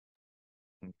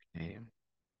Okay.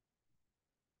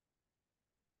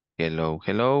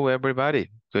 Hello, everybody.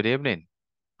 Good evening.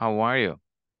 How are you?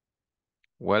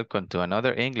 Welcome to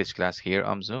another English class here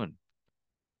on Zoom.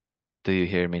 Do you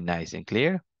hear me nice and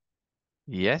clear?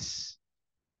 Yes.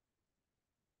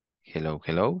 Hello.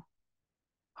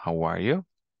 How are you?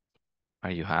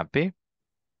 Are you happy?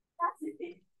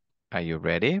 Are you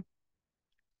ready?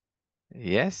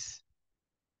 Yes.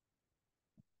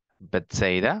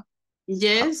 Bethsaida?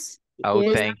 Yes, Oh,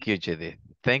 yes. thank you, Judith.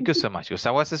 Thank you so much. Because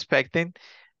I was expecting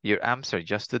your answer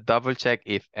just to double check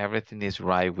if everything is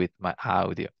right with my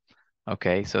audio.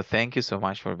 Okay, so thank you so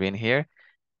much for being here.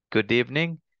 Good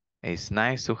evening. It's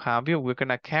nice to have you. We're going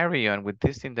to carry on with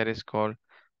this thing that is called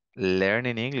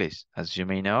Learning English. As you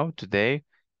may know, today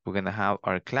we're going to have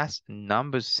our class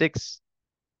number 6.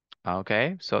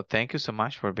 Okay, so thank you so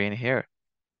much for being here.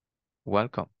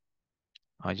 Welcome.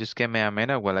 Just give me a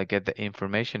minute while I get the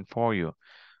information for you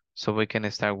so we can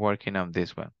start working on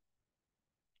this one.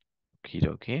 Okie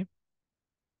dokie.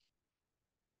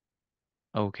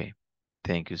 Okay,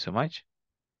 thank you so much.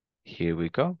 Here we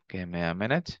go. Give me a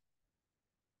minute.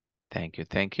 Thank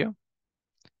you.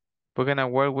 We're going to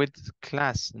work with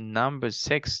class number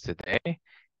 6 today,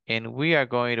 and we are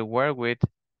going to work with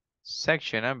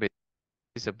section number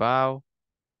is about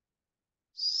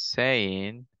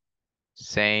saying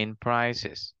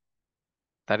prices.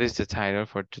 That is the title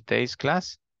for today's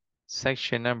class.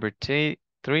 Section number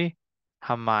 3,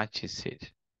 how much is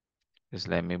it? Just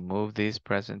let me move this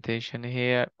presentation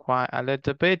here quite a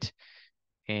little bit.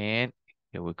 And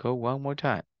here we go one more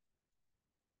time.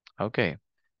 Okay,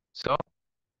 so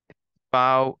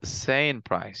about saying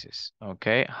prices.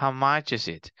 Okay, how much is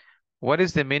it? What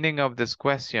is the meaning of this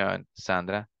question,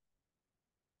 Sandra?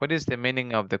 What is the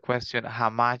meaning of the question, how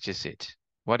much is it?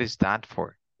 What is that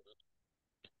for?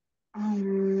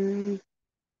 Um,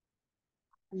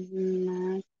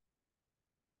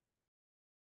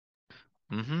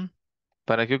 mm,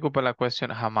 ¿Para qué ocupa la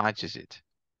cuestión, how much is it?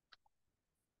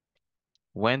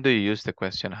 When do you use the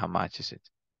question, how much is it?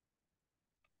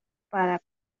 para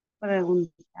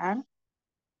preguntar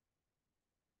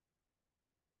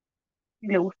si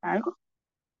le gusta algo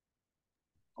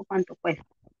o cuánto cuesta.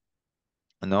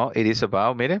 No, it is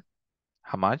about, mire,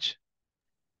 how much?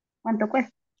 ¿Cuánto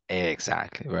cuesta?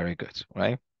 Exactly, very good,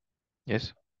 right?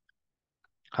 Yes.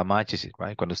 How much is it,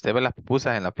 right? Cuando usted ve las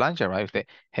pupusas en la plancha, right? Usted,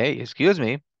 hey, excuse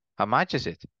me, how much is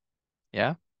it?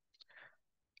 Yeah,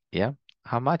 yeah,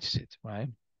 how much is it, right?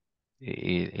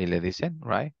 Y le dicen,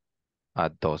 right? A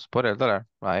dos por el dólar,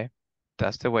 right?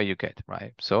 That's the way you get,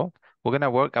 right? So we're gonna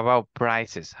work about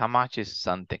prices. How much is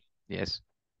something? Yes.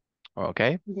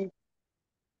 Okay. Yes.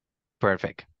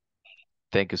 Perfect.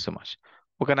 Thank you so much.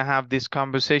 We're gonna have this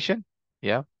conversation,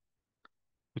 yeah,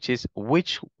 which is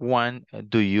which one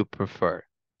do you prefer?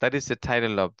 That is the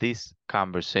title of this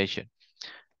conversation.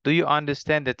 Do you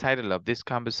understand the title of this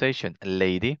conversation,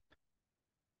 lady?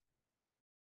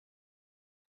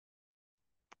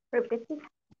 Repeat it.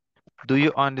 Do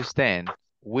you understand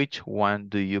which one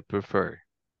do you prefer?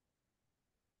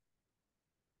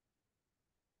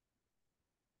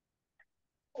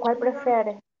 ¿Cuál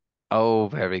prefiere? Oh,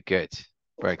 very good.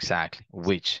 Exactly.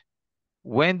 Which?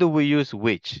 When do we use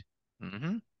which?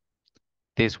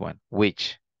 This one,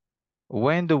 which.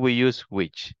 When do we use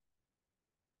which?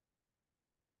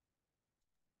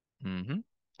 Do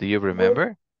you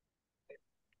remember?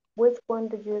 Which one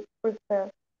do you prefer?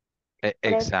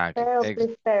 Exactly. Prefer o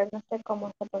prefer, no sé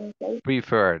cómo se pronuncia.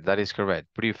 Prefer, that is correct.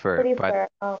 Prefer. But Prefer,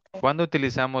 okay. ¿cuándo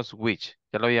utilizamos which?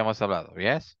 Ya lo habíamos hablado,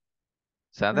 yes?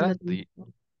 Sandra,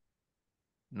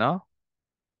 no?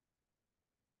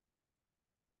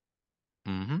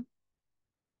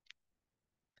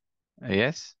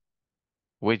 Yes.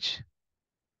 Which?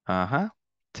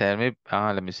 Tell me,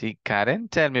 let me see. Karen,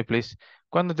 tell me please.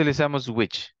 ¿Cuándo utilizamos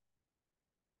which?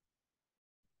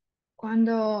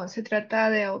 Cuando se trata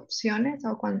de opciones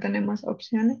o cuando tenemos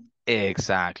opciones.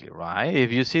 Exactly, right?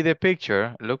 If you see the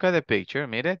picture, look at the picture.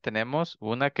 Mire, tenemos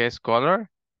una que es color.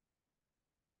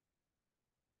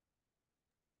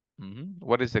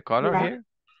 What is the color Black. here?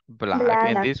 Black.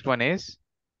 And Black. this one is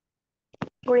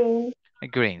Green.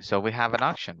 green. So we have an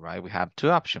option, right? We have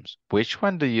two options. Which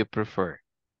one do you prefer?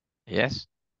 Yes.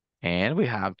 And we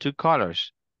have two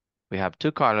colors. We have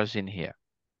two colors in here.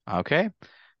 Okay.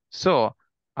 So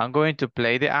I'm going to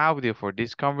play the audio for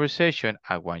this conversation.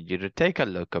 I want you to take a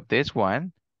look at this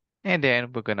one, and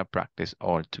then we're going to practice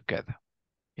all together.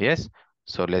 Yes.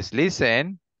 So let's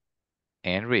listen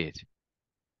and read.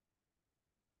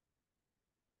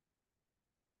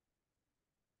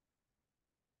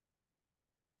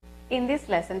 In this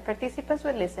lesson, participants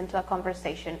will listen to a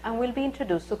conversation and will be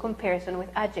introduced to comparison with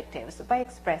adjectives by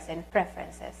expressing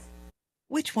preferences.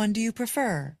 Which one do you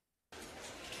prefer?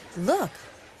 Look,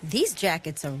 these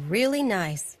jackets are really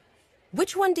nice.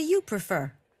 Which one do you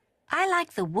prefer? I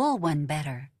like the wool one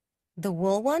better. The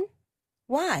wool one?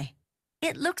 Why?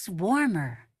 It looks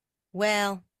warmer.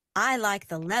 Well, I like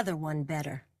the leather one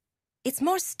better. It's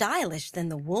more stylish than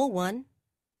the wool one.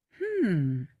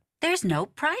 There's no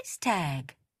price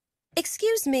tag.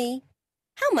 Excuse me,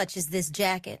 how much is this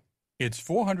jacket? It's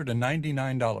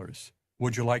 $499.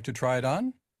 Would you like to try it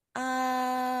on?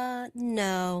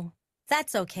 No.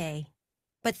 That's okay.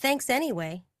 But thanks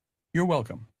anyway. You're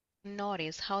welcome.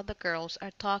 Notice how the girls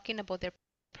are talking about their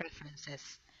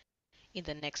preferences. In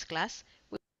the next class,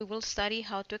 we will study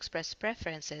how to express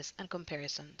preferences and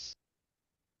comparisons.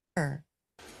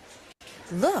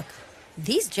 Look,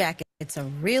 these jackets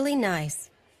are really nice.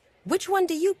 Which one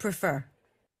do you prefer?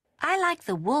 I like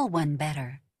the wool one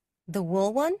better. The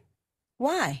wool one?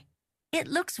 Why? It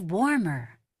looks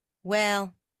warmer.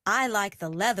 Well, I like the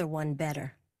leather one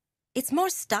better. It's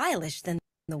more stylish than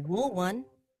the wool one.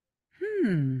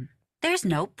 There's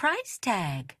no price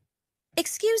tag.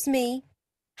 Excuse me,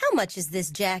 how much is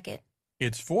this jacket?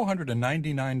 It's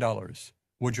 $499.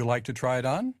 Would you like to try it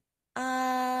on?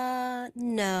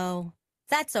 No.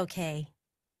 That's okay.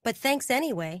 But thanks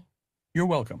anyway. You're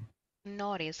welcome.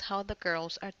 Notice how the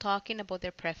girls are talking about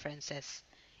their preferences.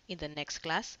 In the next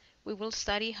class, we will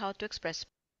study how to express.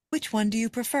 Which one do you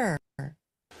prefer?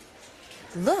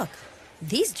 Look,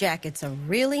 these jackets are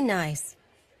really nice.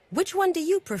 Which one do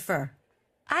you prefer?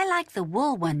 I like the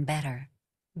wool one better.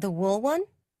 The wool one?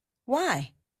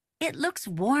 Why? It looks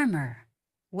warmer.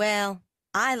 Well,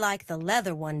 I like the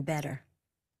leather one better.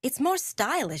 It's more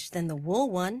stylish than the wool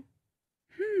one.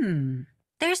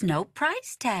 There's no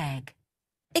price tag.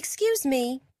 Excuse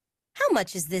me, how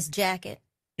much is this jacket?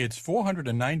 It's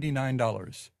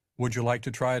 $499. Would you like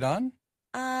to try it on?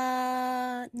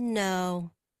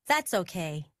 No. That's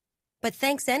okay. But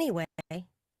thanks anyway.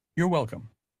 You're welcome.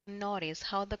 Notice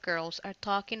how the girls are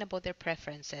talking about their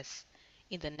preferences.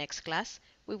 In the next class,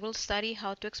 we will study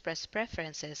how to express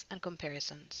preferences and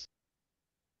comparisons.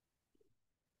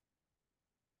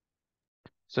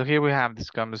 So here we have this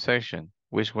conversation.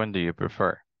 Which one do you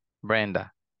prefer?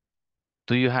 Brenda.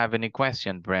 Do you have any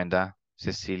question, Brenda,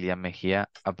 Cecilia Mejia,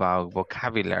 about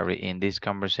vocabulary in this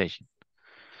conversation?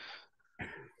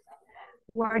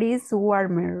 What is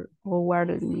warmer o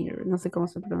warmer? No sé cómo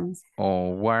se pronuncia. Oh,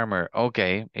 warmer.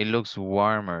 Okay, it looks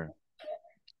warmer.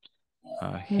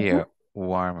 Here,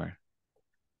 warmer.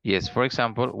 Yes, for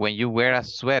example, when you wear a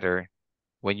sweater,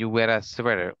 what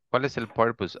is el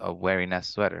purpose of wearing a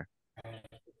sweater?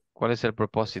 ¿Cuál es el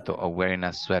propósito of wearing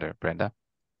a sweater, Brenda?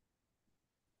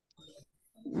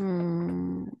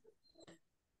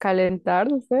 Calentar,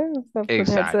 no sé, o sea, protegerse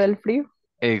Exactly. del frío.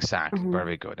 Exactly,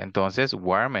 very good. Entonces,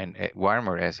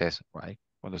 warmer es eso, right?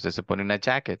 Cuando usted se pone una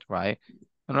jacket, right?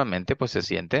 Normalmente, pues se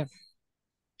siente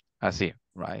así,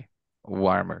 right?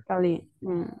 Warmer.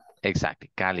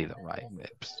 Exactly, cálido, right?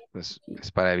 Pues,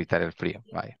 es para evitar el frío,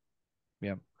 right?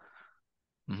 Bien.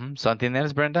 Something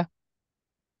else, Brenda?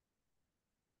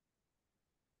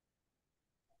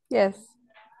 Yes.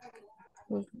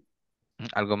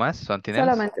 ¿Algo más? Something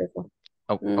else? Solamente eso.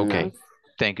 Oh, okay. No,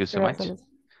 Thank you so much. gracias.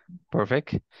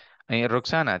 Perfect. And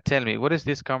Roxana, tell me, what is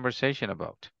this conversation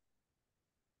about?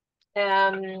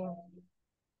 The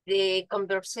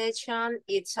conversation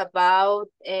is about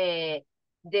the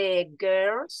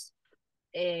girls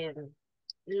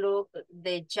look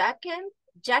the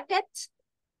jacket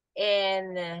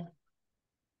and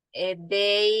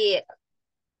they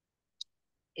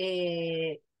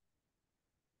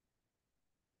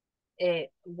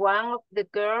one of the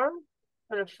girl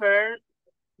prefer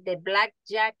the black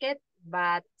jacket,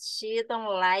 but she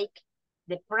don't like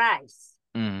the price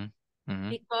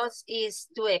because it's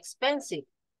too expensive.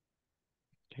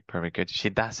 Okay, very good. She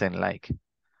doesn't like.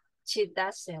 She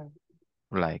doesn't.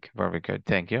 Like, very good.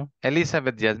 Thank you.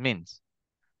 Elizabeth Jasmine.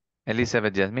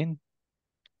 Elizabeth Jasmine.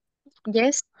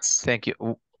 Yes. Thank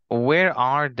you. Where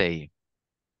are they?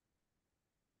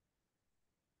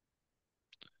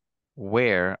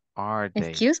 Where are they?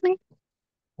 Excuse me?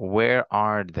 Where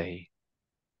are they?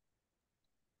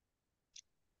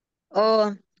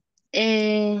 Oh,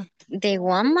 the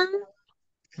woman.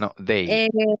 No, they.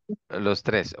 Los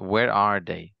tres. Where are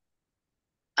they?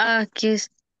 ¿Qué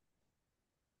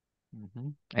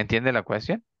 ¿Entiende la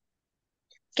cuestión?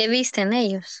 visten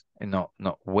ellos? No.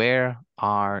 Where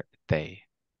are they?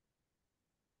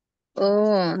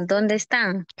 Oh, ¿dónde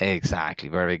están? Exactly.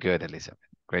 Very good, Elizabeth.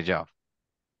 Great job.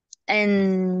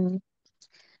 And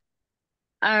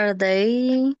are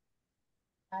they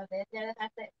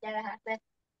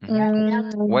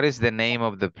What is the name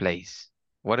of the place?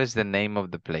 What is the name of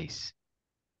the place?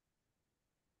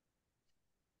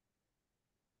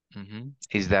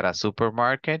 Is that a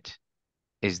supermarket?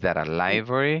 Is that a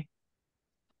library?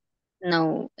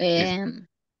 No,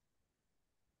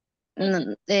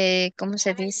 no, ¿cómo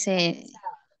se dice?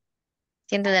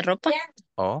 ¿Tienda de ropa?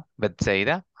 Oh,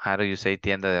 Betsaida, how do you say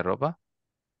tienda de ropa?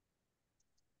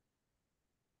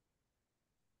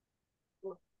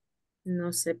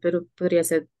 No sé, pero podría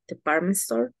ser department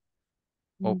store.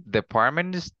 Oh,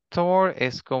 department store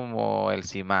es como el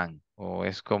Simán o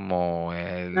es como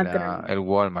el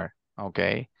Walmart,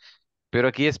 okay. Pero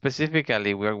aquí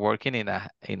específicamente we're working en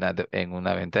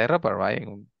una venta de ropa, right?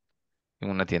 En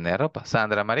una tienda de ropa.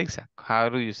 Sandra Marixa, how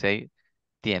do you say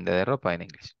tienda de ropa en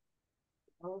inglés?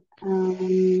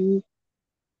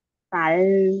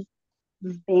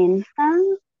 Venta,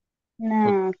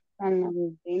 una sala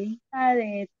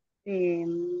de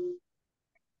venta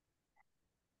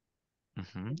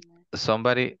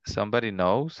Somebody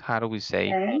knows how do we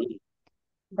say?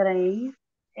 Brace,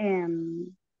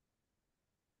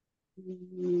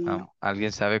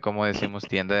 ¿Alguien sabe cómo decimos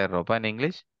tienda de ropa en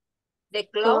inglés? The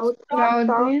clothes store.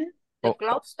 Clothing The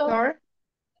clothes store.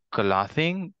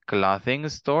 Clothing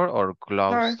store or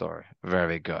clothes store.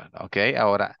 Very good. Ok,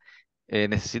 ahora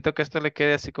necesito que esto le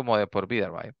quede así como de por vida,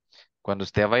 right? Cuando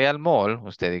usted vaya al mall,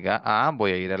 usted diga,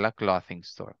 voy a ir a la clothing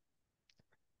store.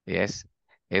 Yes.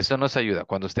 Eso nos ayuda.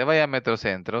 Cuando usted vaya a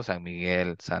Metrocentro, San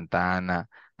Miguel, Santa Ana,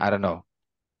 I don't know.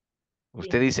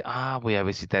 Usted dice, voy a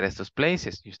visitar estos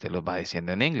places. Y usted lo va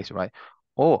diciendo en inglés, right?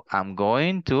 Oh, I'm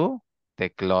going to the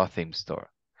clothing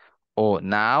store. Oh,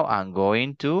 now I'm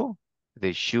going to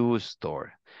the shoe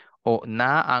store. Oh,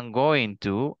 now I'm going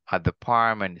to a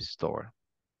department store.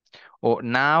 Oh,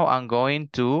 now I'm going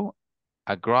to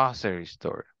a grocery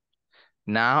store.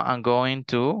 Now I'm going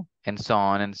to, and so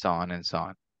on and so on and so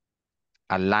on.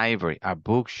 A library, a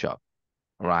bookshop,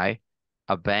 right?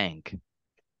 A bank.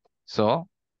 So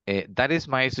that is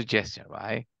my suggestion,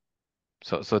 right?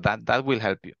 So that will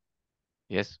help you.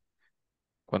 Yes.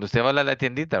 Cuando usted va a la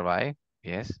tiendita, right?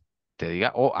 Yes. Te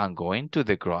diga, oh, I'm going to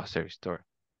the grocery store.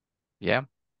 Yeah.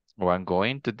 Or I'm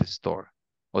going to the store.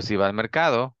 O si va al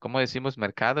mercado, ¿cómo decimos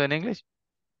mercado en inglés?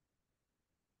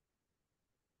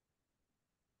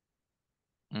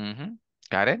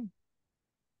 Karen?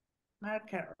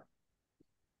 Marker.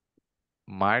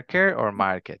 Marker or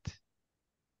market?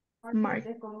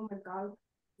 Market.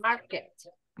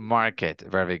 Market,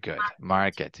 very good.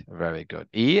 Market, very good.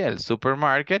 Y el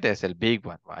supermarket es el big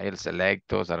one, right? El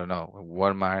Selectos, I don't know,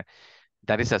 Walmart.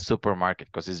 That is a supermarket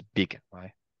because it's big,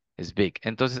 right? It's big.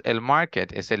 Entonces, el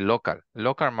market es el local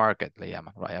market le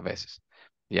llaman, right? A veces.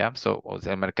 Yeah, so, o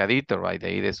sea, el mercadito, right? De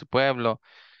ahí de su pueblo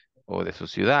o de su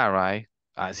ciudad, right?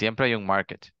 Siempre hay un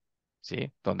market,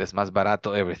 ¿sí? Donde es más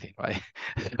barato everything, right?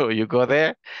 So you go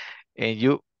there and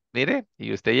mire,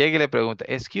 y usted llega y le pregunta,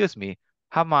 excuse me,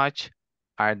 how much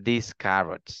are these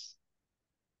carrots?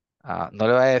 No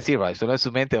le va a decir, right? Solo en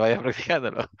su mente vaya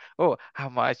practicándolo. Oh, how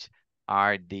much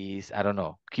are these, I don't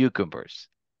know, cucumbers?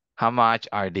 How much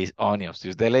are these onions? Si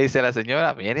usted le dice a la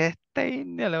señora, mire,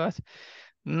 indio le va a decir,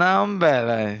 no,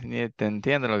 hombre, ni te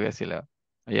entiendo lo que decirle.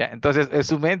 ¿Ya? Entonces, en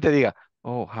su mente diga,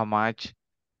 oh, how much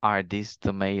are these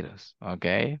tomatoes?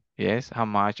 Okay, yes, how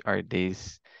much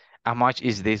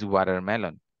is this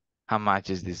watermelon? How much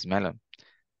is this melon?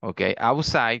 Okay,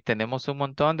 outside tenemos un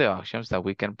montón de options that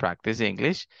we can practice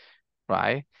English,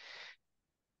 right?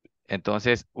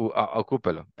 Entonces,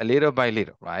 ocúpelo, a little by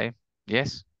little, right?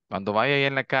 Yes, cuando vaya ahí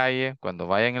en la calle, cuando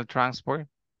vaya en el transport,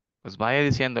 pues vaya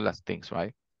diciendo las things,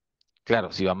 right?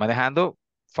 Claro, si va manejando,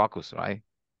 focus, right?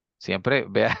 Siempre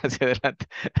vea hacia adelante.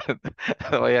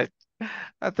 No vaya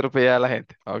a atropellar a la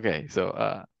gente. Okay, so,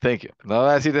 thank you. No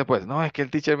va a decir después, no, es que el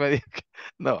teacher me dijo que...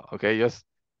 No, okay, just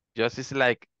is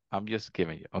like, I'm just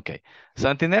giving you. Okay.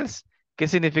 Something else? ¿Qué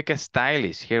significa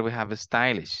stylish? Here we have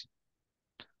stylish.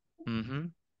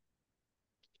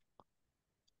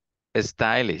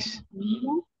 Stylish.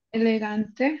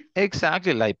 Elegante.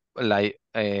 Exactly, like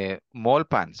mall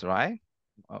pants, right?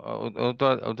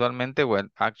 Usualmente, well,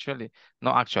 actually,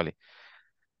 no, actually.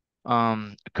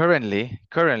 Currently,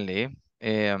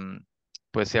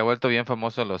 pues se ha vuelto bien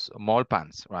famoso los mall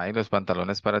pants, right? Los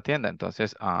pantalones para tienda.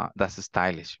 Entonces, that's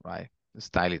stylish, right?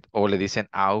 Stylish. O le dicen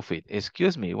outfit.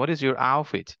 Excuse me, what is your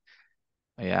outfit?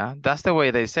 Yeah, that's the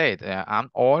way they say it. I'm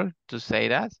old to say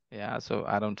that. Yeah, so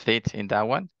I don't fit in that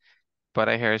one. But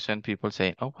I hear some people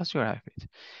saying, oh, what's your outfit?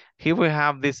 Here we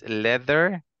have this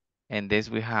leather and this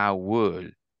we have wool.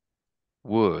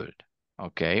 Wool.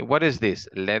 Okay, what is this?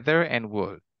 Leather and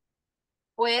wool.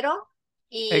 Cuero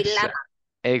y lana.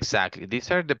 Exactly.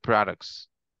 These are the products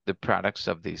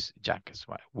of these jackets,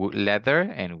 right? Leather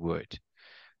and wood.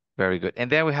 Very good.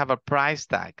 And then we have a price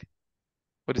tag.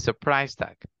 What is a price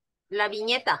tag? La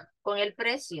viñeta con el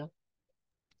precio.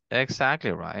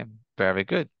 Exactly, right. Very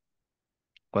good.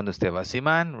 Cuando usted va a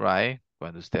Simán, right?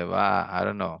 Cuando usted va, I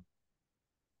don't know,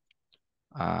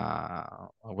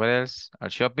 what else? Al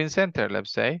shopping center,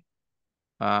 let's say.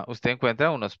 Usted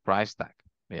encuentra unos price tag,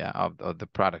 yeah, of the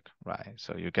product, right?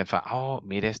 So you can find, oh,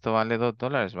 mire, esto vale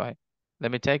 $2, right?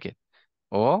 Let me take it.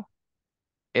 O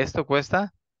esto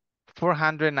cuesta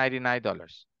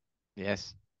 $499.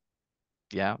 Yes.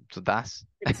 Yeah, so that's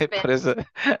Expensive.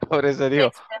 por eso Too digo,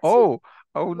 expensive. oh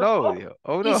no, digo,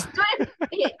 oh no. It's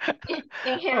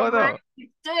in her Oh mind, no.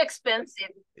 it's too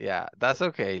expensive. Yeah, that's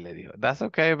okay, le digo. That's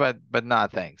okay, but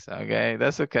not thanks, okay?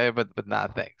 That's okay, but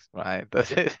not thanks, right?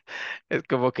 Entonces, es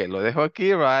como que lo dejo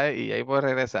aquí, right? Y ahí voy a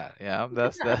regresar, yeah?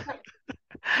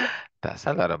 That's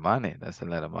a lot of money, that's a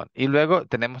lot of money. Y luego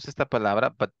tenemos esta palabra,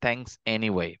 but thanks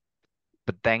anyway.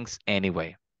 But thanks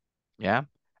anyway, yeah?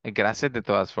 Gracias de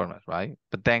todas formas, right?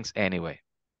 But thanks anyway.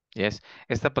 Yes.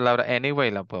 Esta palabra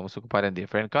anyway la podemos ocupar en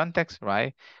different contexts,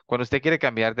 right? Cuando usted quiere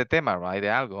cambiar de tema, right?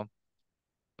 De algo.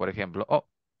 Por ejemplo, oh,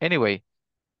 anyway.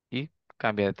 Y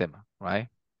cambia de tema, right?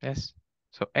 Yes.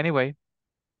 So anyway,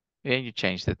 and you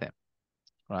change the theme,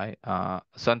 right?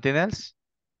 Something else?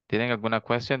 ¿Tienen alguna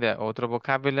question de otro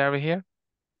vocabulary here?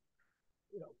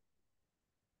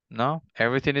 No?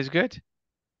 Everything is good?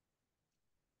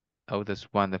 Oh, that's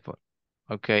wonderful.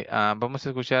 Okay, vamos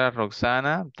a escuchar a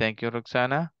Roxana. Thank you,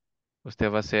 Roxana.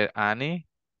 Usted va a ser Annie.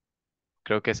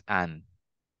 Creo que es Ann.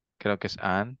 Creo que es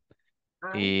Ann.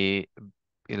 Y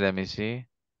let me see.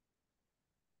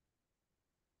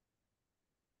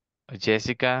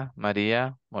 Jessica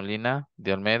María Molina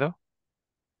de Olmedo.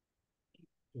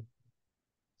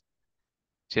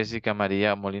 Jessica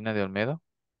María Molina de Olmedo.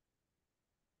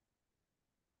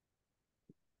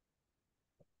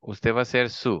 Usted va a ser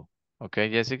Sue. ¿Ok,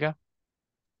 Jessica?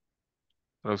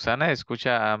 Roxana,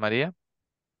 ¿escucha a María?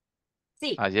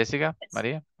 Sí. ¿A Jessica?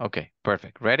 María? Ok,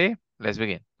 perfect. Ready? Let's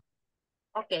begin.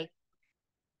 Okay.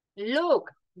 Look,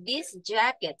 these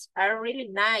jackets are really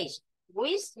nice.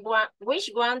 Which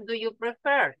one do you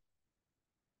prefer?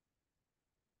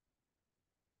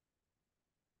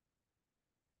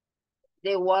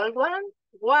 The wall one?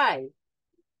 Why?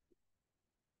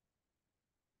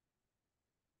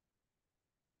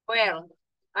 Well,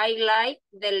 I like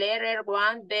the leather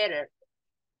one better.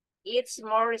 It's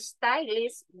more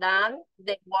stylish than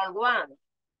the wall one.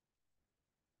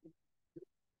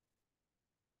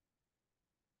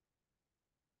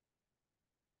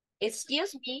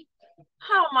 Excuse me,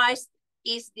 how much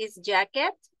is this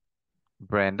jacket?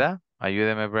 Brenda,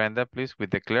 ayúdeme Brenda, please, with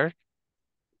the clerk.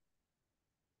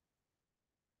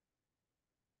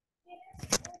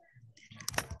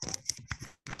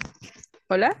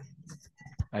 Hola.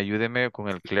 Ayúdeme con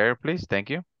el clerk, please.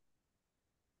 Thank you.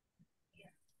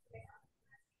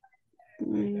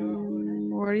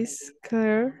 Where is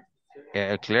Claire?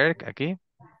 El clerk, aquí.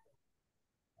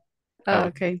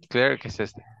 Okay. Clerk es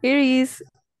este. Here is,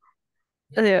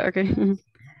 yeah, okay.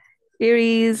 Here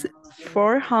is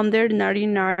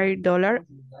 $499.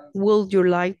 Would you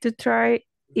like to try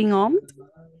it on?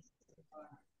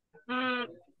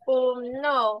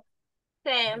 No,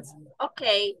 thanks.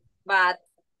 Okay, but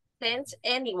thanks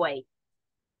anyway.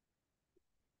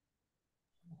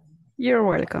 You're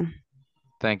welcome.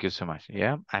 Thank you so much.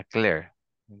 Yeah, a clerk.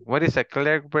 What is a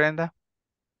clerk, Brenda?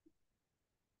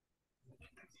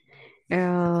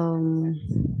 The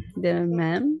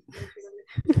man.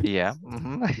 Yeah.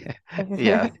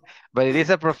 Yeah, but it is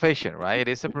a profession, right? It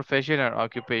is a profession or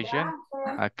occupation.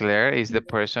 A clerk is the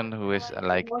person who is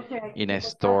like in a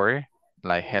store,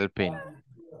 like helping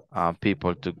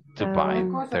people to buy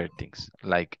their things,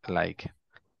 like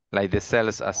the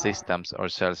sales assistants or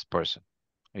salesperson.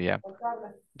 Yeah,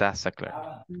 that's a clerk.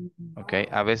 Okay.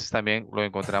 A veces también lo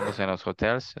encontramos en los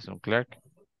hotels, es un clerk.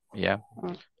 Yeah.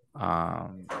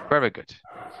 Very good.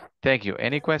 Thank you.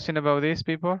 Any question about this,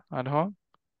 people at home?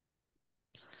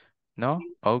 No?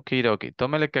 Okay, okay.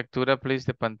 Tómale captura, please,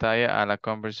 de pantalla a la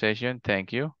conversation.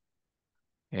 Thank you.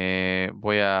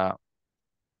 Voy a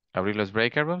abrir los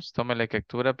breakout rooms. Tómale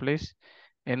captura, please.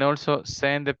 And also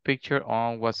send the picture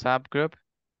on WhatsApp group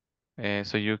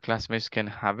so your classmates can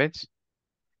have it.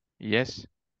 Yes.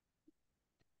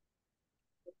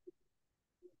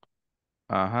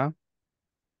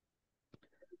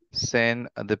 Send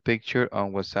the picture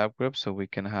on WhatsApp group so we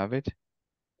can have it.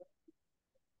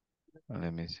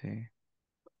 Let me see.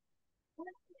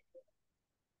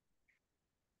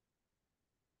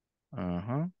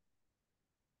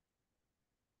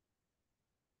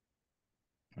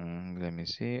 let me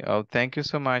see. Oh, thank you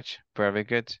so much. Very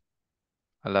good.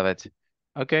 I love it.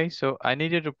 Okay, so I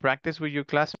need you to practice with your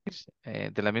classmates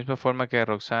de la misma forma que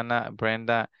Roxana,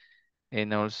 Brenda,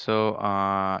 and also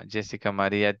Jessica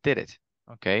Maria did it.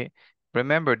 Okay,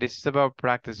 remember this is about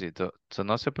practicing, so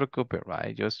no se preocupe,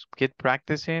 right? Just keep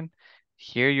practicing,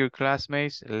 hear your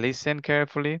classmates, listen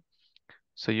carefully,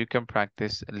 so you can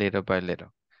practice little by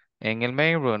little. En el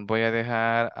main room voy a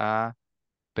dejar a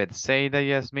Betsaida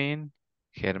Yasmin,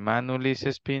 Germán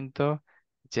Ulises Pinto,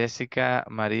 Jessica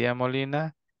María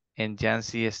Molina, and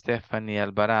Jancy Stephanie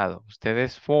Alvarado.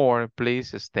 Ustedes four,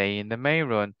 please stay in the main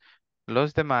room.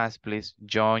 Los demás, please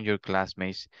join your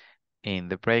classmates in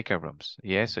the breakout rooms.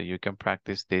 Yes, so you can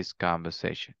practice this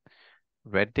conversation.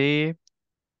 Ready?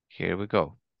 Here we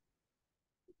go.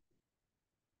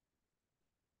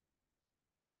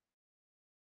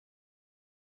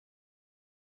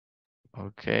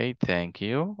 Okay, thank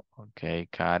you. Okay,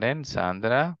 Karen,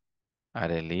 Sandra,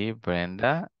 Arely,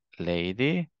 Brenda,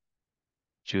 Lady,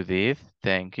 Judith,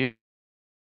 thank you.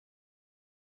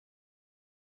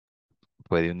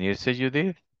 ¿Puede unirse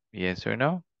Judith? Yes or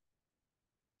no?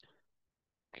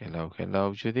 Hello,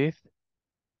 hello, Judith.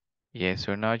 Yes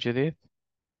or no, Judith?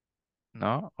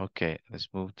 No? Okay, let's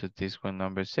move to this one,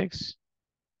 number 6.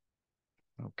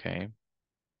 Okay.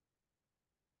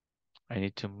 I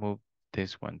need to move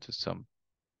this one to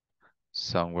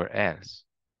somewhere else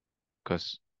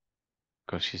because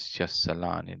she's just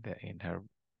alone in her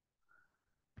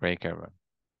breakout room.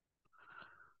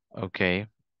 Okay.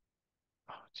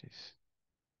 Oh, jeez.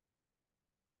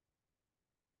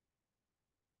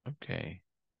 Okay.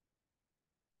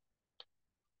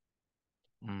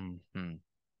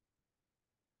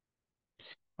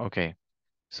 Okay.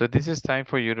 So this is time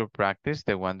for you to practice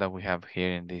the one that we have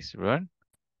here in this room.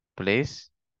 Please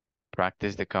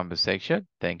practice the conversation.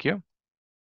 Thank you.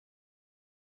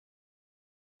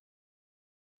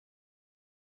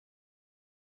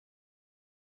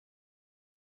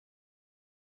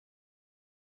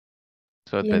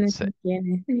 So that's it.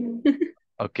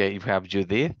 Okay, you have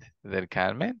Judith del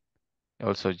Carmen,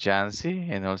 also Jancy,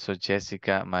 and also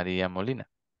Jessica Maria Molina.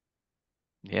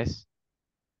 Yes.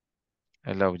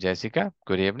 Hello, Jessica.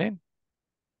 Good evening.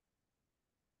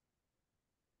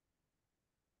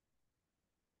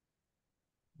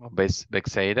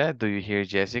 Bexeida, do you hear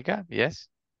Jessica? Yes?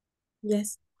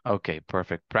 Yes. Okay,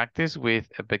 perfect. Practice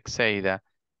with Bexeida.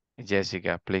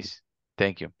 Jessica, please.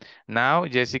 Thank you. Now,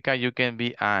 Jessica, you can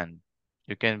be Anne.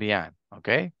 You can be Anne,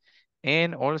 okay?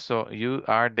 And also, you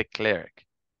are the clerk.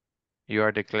 You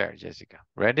are the clerk, Jessica.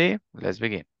 Ready? Let's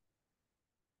begin.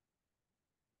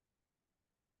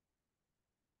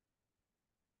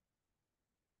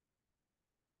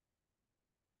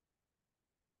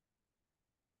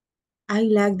 I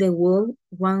like the wool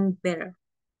one better.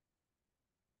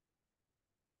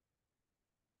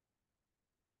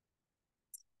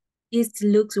 It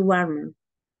looks warmer.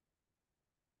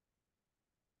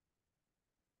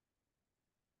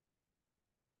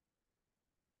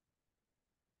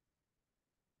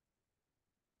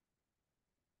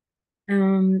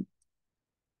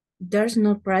 There's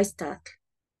no price tag.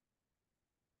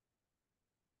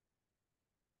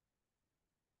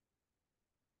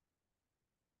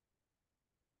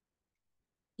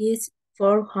 It's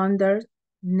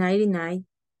 $499.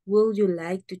 Would you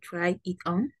like to try it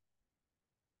on?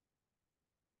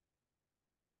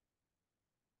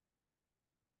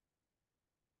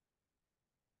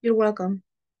 You're welcome.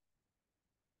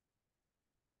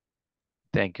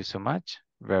 Thank you so much.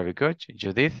 Very good.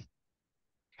 Judith.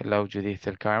 Hello, Judith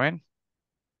del Carmen.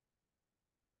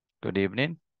 Good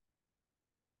evening.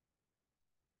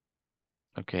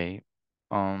 Okay.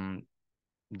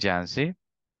 Jancy.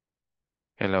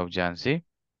 Hello, Jancy.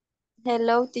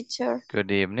 Hello, teacher.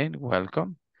 Good evening.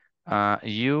 Welcome.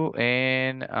 You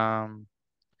and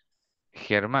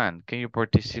Germán. Can you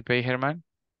participate, Germán?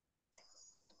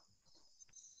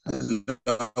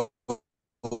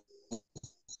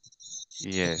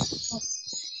 Yes.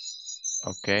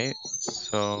 Okay.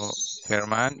 So,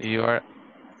 Germán, you are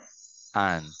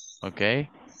Anne. Okay.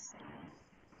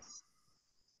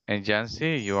 And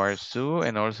Jancy, you are Sue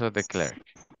and also the clerk.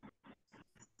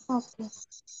 Okay.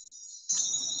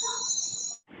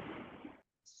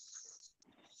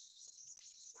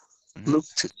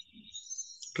 Looked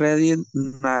really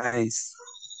nice.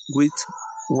 Which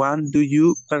one do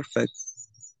you prefer?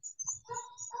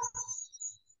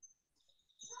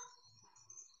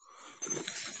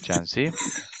 Jancy?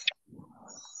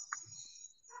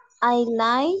 I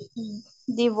like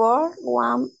the word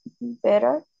one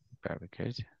better. Very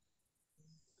good.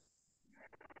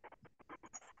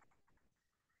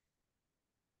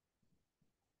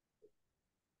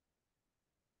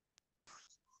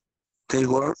 the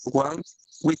word one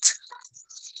which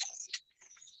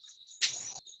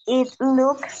It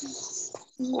looks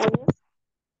weird.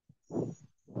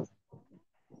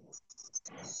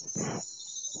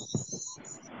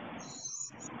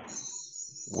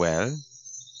 Well,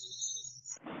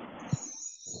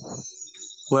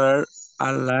 were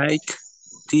alike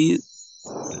the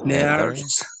leather,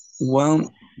 layers one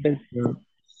better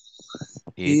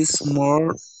is it's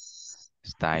more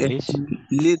stylish.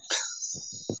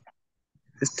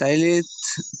 styled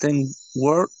than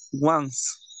word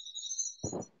once.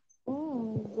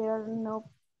 There's no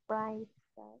price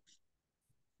tag.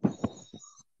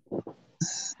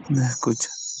 Me escucha.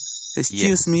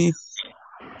 Excuse Yes. me,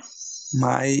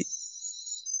 my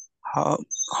how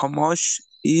much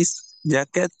is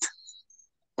jacket?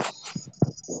 It's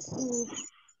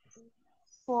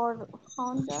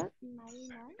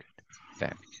 499.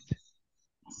 Very good.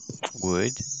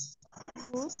 Would,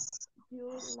 Would you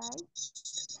like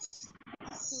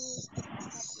to try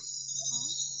on?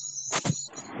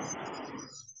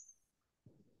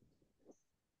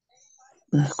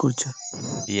 Me escucha.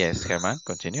 yes, Herman,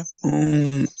 continue.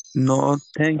 No,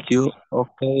 thank you.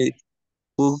 Okay,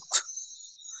 but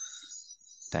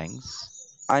Thanks.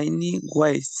 I need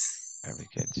ways. Very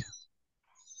good.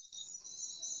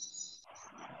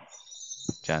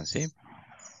 Jancy,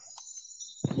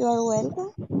 You are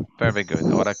welcome. very good.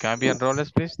 Ahora cambian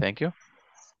roles, please. Thank you.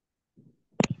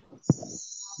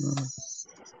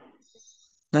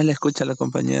 No le escucha a la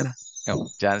compañera. Oh,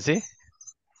 Jancy,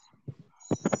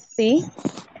 Sí.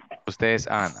 usted es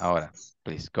Ann ahora.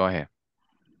 Please, go ahead.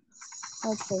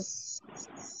 Okay.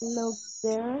 Look,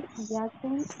 their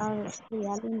jackets are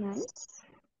really nice.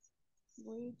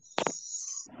 Which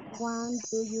one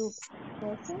do you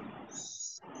prefer?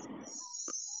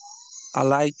 I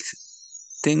like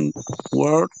think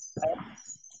word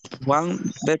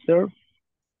one better.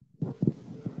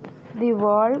 The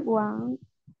wall one.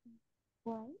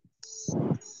 Why?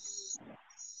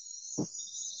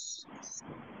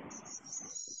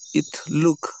 It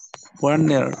look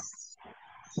warmer.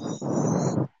 I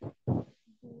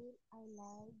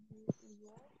like the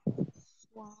wall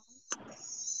one.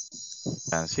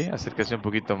 Jancy, acérquese un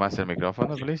poquito más el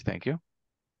micrófono, please. Thank you.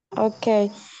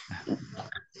 Okay.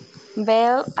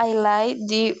 Well, I like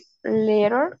the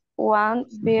letter one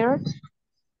better.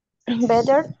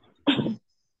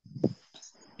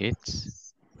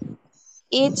 It's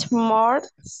It's more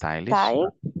stylish.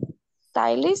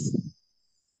 stylish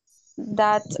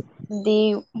that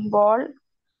the ball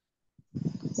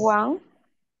one.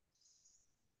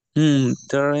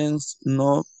 Terence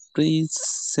no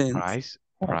present. Price.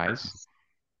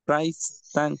 Price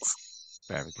thanks.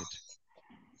 Very good.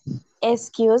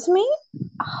 Excuse me,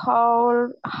 how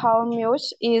much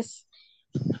is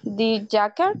the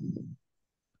jacket?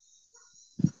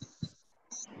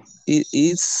 It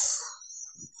is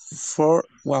for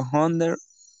 190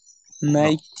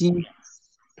 No,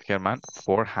 Herman,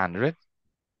 400.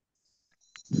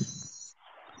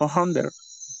 400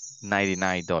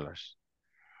 $99.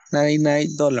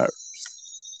 $99.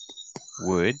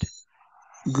 Would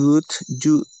Good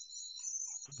you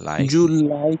like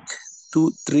like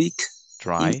to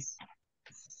try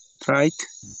it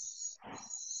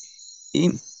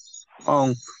in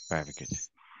on? very good.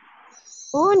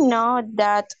 Oh no,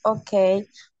 that's okay.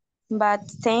 But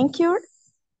thank you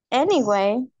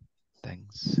anyway.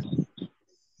 Thanks.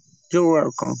 You're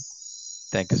welcome.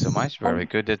 Thank you so much. Very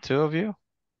good, the two of you.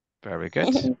 Very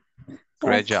good.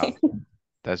 Great job.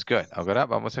 That's good. Ahora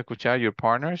vamos a escuchar your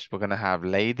partners. We're going to have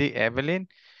Lady Evelyn.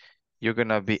 You're going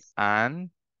to be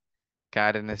Anne,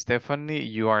 Karen, and Stephanie.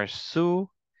 You are Sue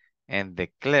and the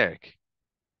clerk.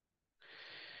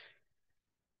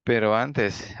 Pero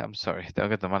antes, I'm sorry, tengo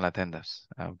que tomar la attendance.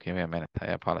 Give me a minute. I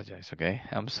apologize, okay?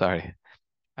 I'm sorry.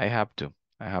 I have to.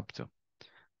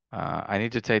 I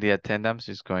need to take the attendance.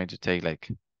 It's going to take like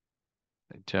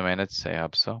 2 minutes. I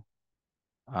hope so.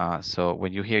 So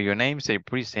when you hear your name, say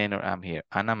present or I'm here.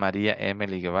 Ana Maria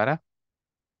Emily Guevara.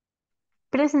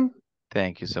 Present.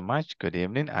 Thank you so much. Good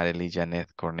evening. Arely Janet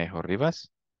Cornejo Rivas.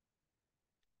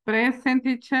 Present,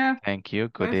 teacher. Thank you.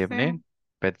 Good evening.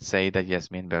 Betsaida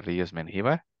Yasmin Berrios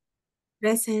Menjivar.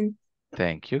 Present.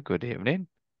 Thank you. Good evening.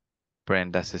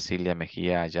 Brenda Cecilia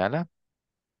Mejia Ayala.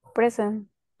 Present.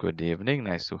 Good evening.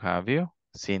 Nice to have you.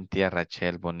 Cynthia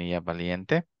Rachel Bonilla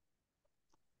Valiente.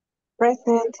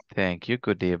 Present. Thank you.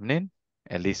 Good evening.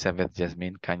 Elizabeth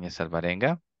Yasmin Cañas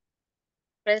Alvarenga.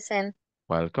 Present.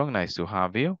 Welcome. Nice to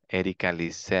have you. Erika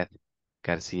Lizeth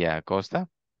Garcia Acosta.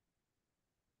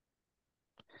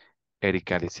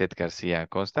 Erika Lizeth Garcia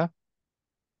Acosta.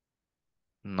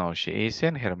 No, she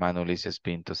isn't. Germán Ulises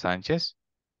Pinto Sánchez.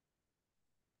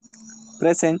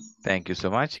 Present. Thank you so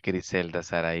much. Griselda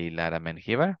Saraí Lara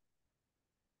Mengíbar.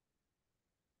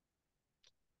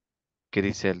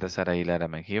 Griselda Saraí Lara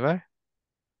Mengíbar.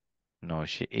 No,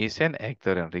 she isn't.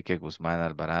 Héctor Enrique Guzmán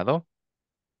Alvarado.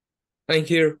 I'm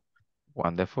here.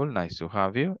 Wonderful. Nice to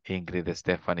have you. Ingrid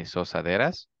Stephanie Sosa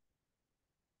Deras.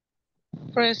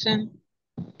 Present.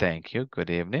 Thank you. Good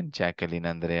evening. Jacqueline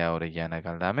Andrea Orellana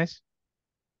Galdames.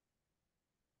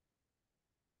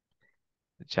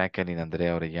 Jacqueline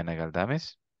Andrea Orellana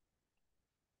Galdames.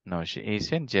 No, she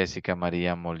isn't. Jessica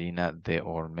María Molina de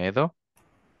Olmedo.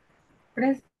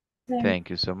 Present. Thank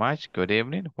you so much. Good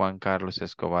evening. Juan Carlos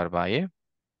Escobar Valle.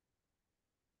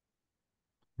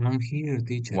 I'm here,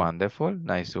 teacher. Wonderful.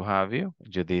 Nice to have you.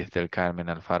 Judith del Carmen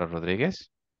Alfaro Rodríguez.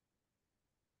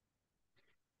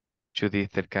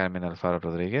 Judith del Carmen Alfaro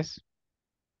Rodríguez.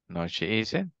 No, she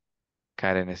isn't.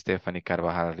 Karen Stephanie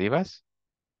Carvajal Rivas.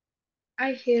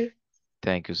 I hear.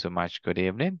 Thank you so much. Good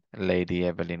evening. Lady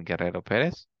Evelyn Guerrero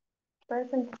Pérez.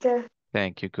 Present, teacher.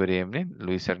 Thank you. Good evening.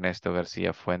 Luis Ernesto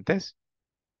García Fuentes.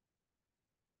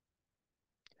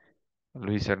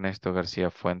 Luis Ernesto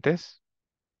García Fuentes.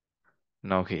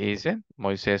 No, he isn't.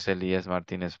 Moisés Elías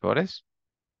Martínez Flores.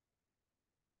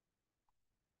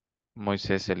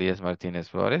 Moisés Elías Martínez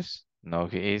Flores. No,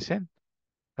 he isn't.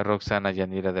 Roxana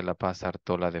Yanira de la Paz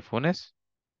Artola de Funes.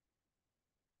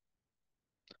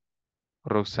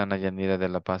 Roxana Yanira de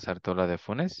la Paz Artola de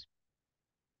Funes.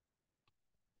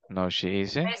 No, she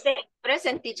isn't. Present,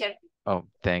 present, teacher. Oh,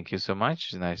 thank you so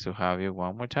much. It's nice to have you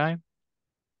one more time.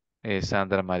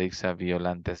 Sandra Marixa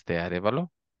Violantes de Arevalo.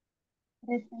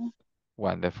 Present.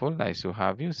 Wonderful. Nice to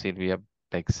have you. Silvia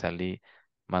Bexali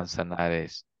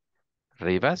Manzanares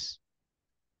Rivas.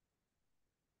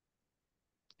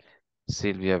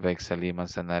 Silvia Bexali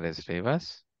Manzanares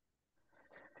Rivas.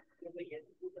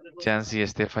 Chancy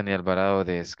Stephanie Alvarado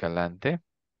de Escalante.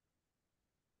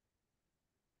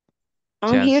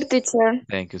 I'm here, teacher.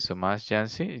 Thank you so much,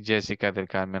 Jancy. Jessica del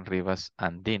Carmen Rivas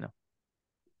Andino.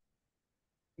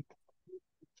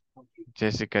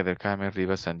 Jessica del Carmen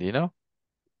Rivas Andino.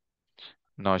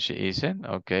 No, she isn't.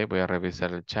 Okay, voy a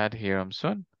revisar el chat here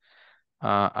soon.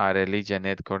 Arely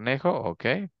Janet Cornejo.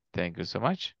 Okay, thank you so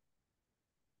much.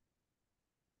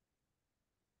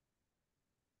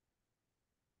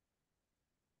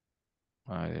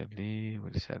 Arely,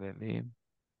 where is Arely?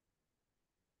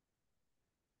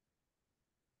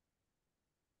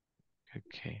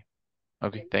 Okay.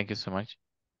 Okay, thank you so much.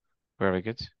 Very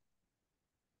good.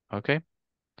 Okay.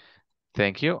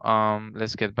 Thank you.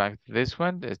 Let's get back to this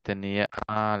one. Tenía,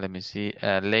 let me see.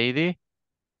 Lady,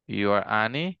 you are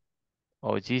Annie.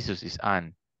 Oh, Jesus is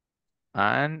Anne.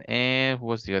 Anne, and who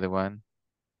was the other one?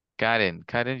 Karen.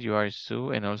 Karen, you are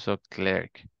Sue and also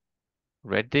clerk.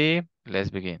 Ready? Let's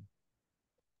begin.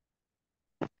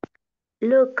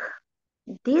 Look,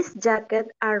 these jackets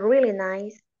are really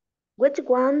nice. Which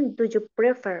one do you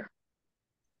prefer?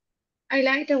 I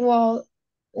like the wall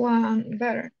one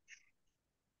better.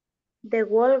 The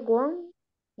wool one?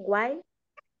 Why?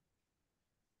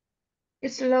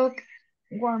 It's look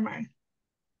warmer.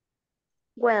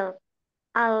 Well,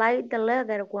 I like the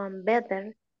leather one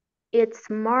better. It's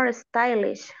more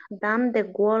stylish than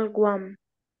the wool one.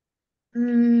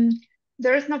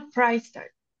 There's no price tag.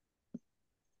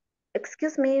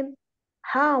 Excuse me,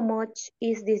 how much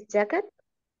is this jacket?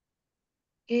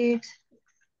 It's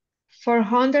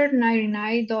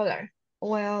 $499.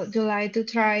 Well, do you like to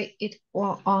try it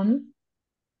on?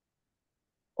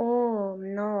 Oh,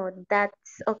 no,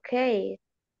 that's okay.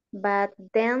 But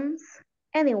thanks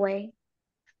anyway.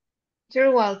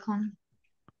 You're welcome.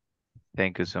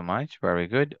 Thank you so much. Very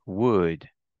good. Would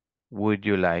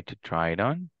you like to try it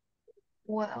on?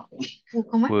 Well,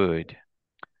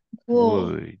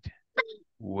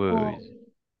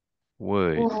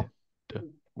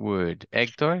 Would.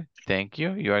 Hector, thank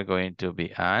you. You are going to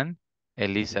be Anne.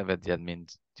 Elizabeth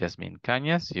Jasmine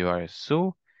Cañas. You are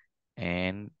Sue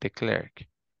and the clerk.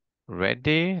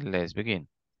 Ready? Let's begin.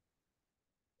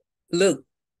 Look,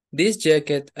 these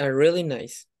jackets are really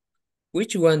nice.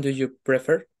 Which one do you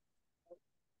prefer?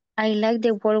 I like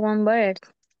the wool one better.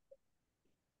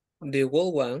 The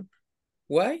wool one?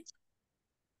 Why?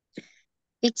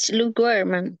 It's look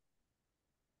warmer.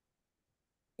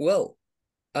 Well,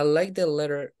 I like the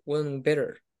leather one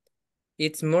better.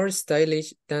 It's more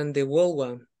stylish than the wool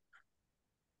one.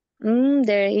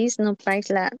 There is no price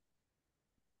tag.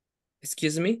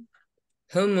 Excuse me?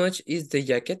 How much is the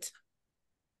jacket?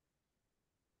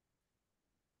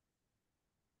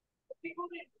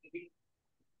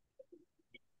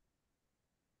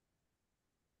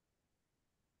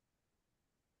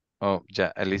 Oh,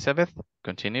 yeah, Elizabeth,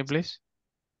 continue, please.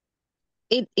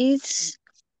 It is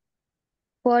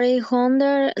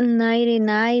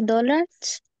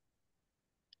 $499.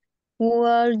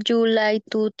 Would you like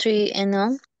to try and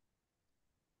on?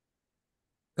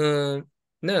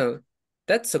 No,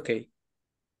 that's okay.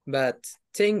 But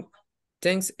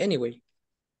thanks anyway.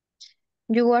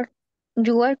 You are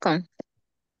welcome.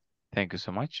 Thank you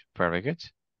so much. Very good.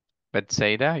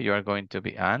 Betsaida, you are going to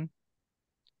be Anne.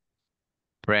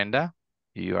 Brenda,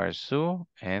 you are Sue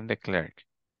and the clerk.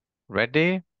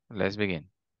 Ready? Let's begin.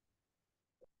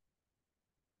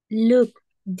 Look,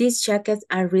 these jackets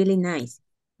are really nice.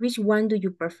 Which one do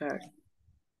you prefer?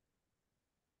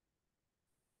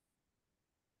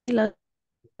 I like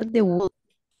the wool.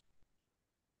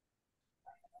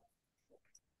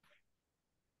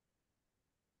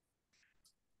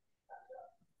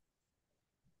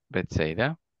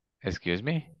 Betsaida, excuse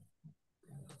me.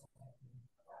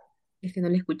 Es que no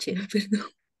le escuché, perdón.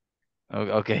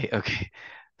 Okay, okay.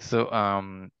 So,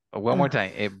 one more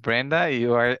time. Brenda,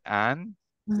 you are Anne,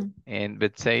 and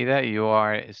Betsaida, you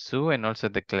are Sue, and also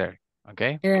the clerk.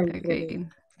 Okay? Okay.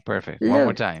 Perfect. One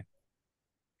more time.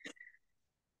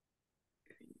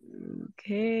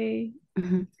 Okay.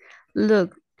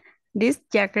 Look, these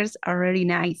jackets are really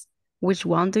nice. Which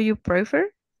one do you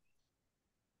prefer?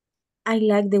 I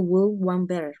like the wool one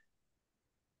better.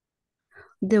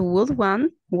 The wool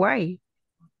one? Why?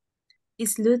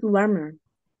 It's a lot warmer.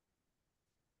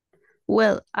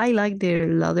 Well, I like the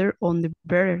leather on the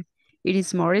better. It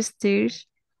is more still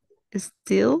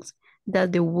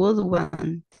than the wool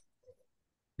one.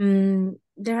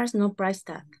 There's no price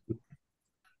tag.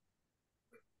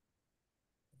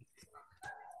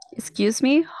 Excuse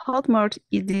me, how much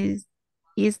is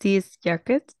this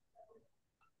jacket?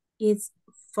 It's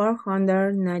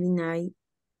 $499.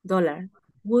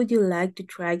 Would you like to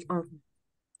try it on?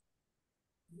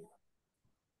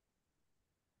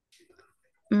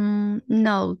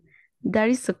 No, that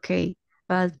is okay,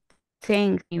 but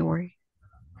thank you.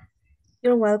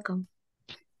 You're welcome.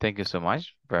 Thank you so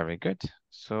much. Very good.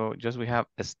 So, just we have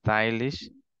stylish.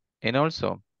 And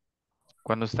also,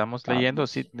 cuando estamos leyendo,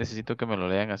 sí necesito que me lo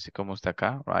lean así como está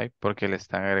acá, right? Porque le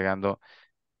están agregando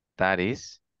that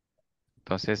is.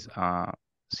 Entonces,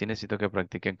 sí necesito que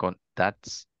practiquen con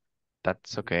that's.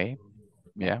 That's okay.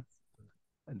 Yeah.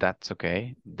 That's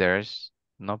okay. There's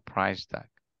no price tag.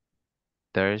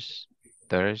 There's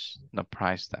no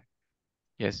price tag.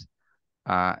 Yes.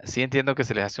 Sí entiendo que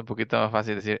se les hace un poquito más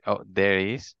fácil decir, oh, there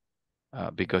is,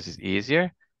 because it's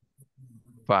easier.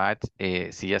 But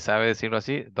si ya sabe decirlo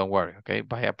así, don't worry, okay?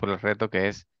 Vaya por el reto que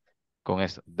es con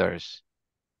esto. There's.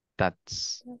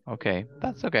 That's. Okay.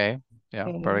 That's okay.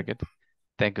 Yeah, very good.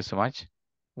 Thank you so much.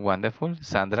 Wonderful.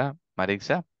 Sandra,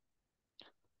 Marixa.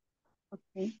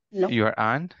 Okay. No. You are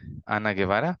Ana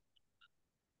Guevara.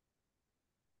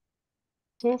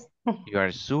 Yes. You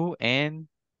are Sue and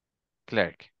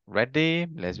Clerk. Ready?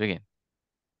 Let's begin.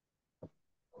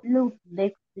 Look,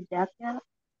 the jacket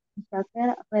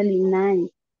really nice.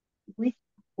 Which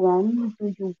one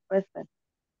do you prefer?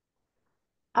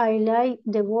 I like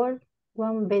the wool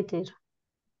one better.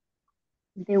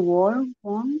 The wool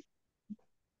one?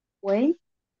 Wait,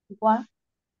 what?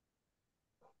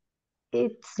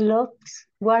 It looks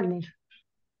warmer.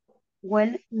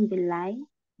 Well, in the light,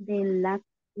 the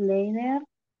leather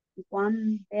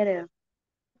one better.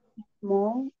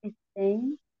 Small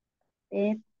stain,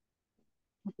 the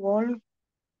wool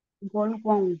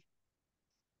one.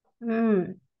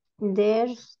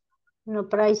 There's no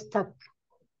price tag.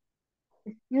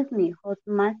 Excuse me, how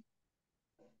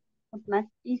much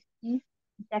is this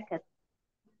jacket?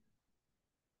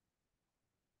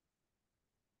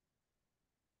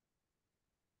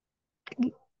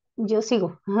 Yo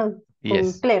sigo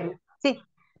Yes. con Claire. Sí.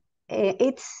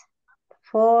 It's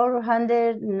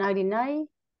 $499.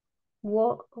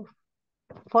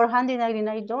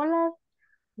 $499.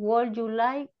 Would you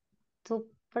like to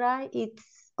try it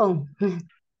on?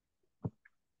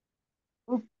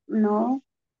 No,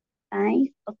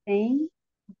 thanks, okay,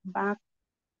 but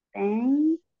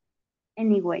thanks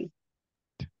anyway.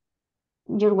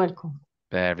 You're welcome.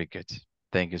 Very good.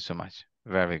 Thank you so much.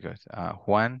 Very good.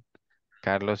 Juan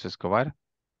Carlos Escobar.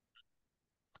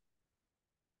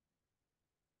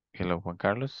 Hello, Juan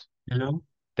Carlos. Hello.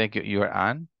 Thank you. You are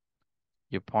Anne.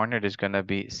 Your partner is going to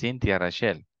be Cynthia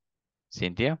Rachel.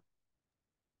 Cynthia?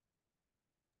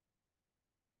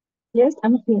 Yes,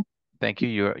 I'm here. Thank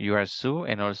you. You are Sue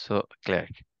and also Clerk.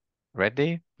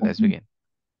 Ready? Let's begin.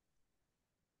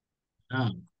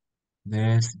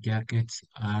 These jackets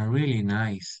are really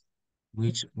nice.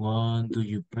 Which one do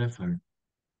you prefer?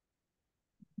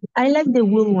 I like the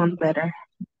wool one better.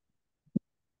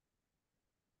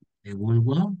 The wool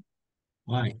one?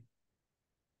 Why?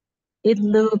 It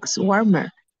looks warmer.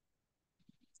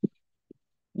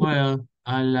 Well,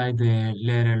 I like the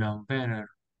letter long better.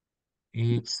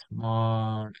 It's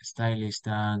more stylish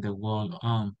than the wall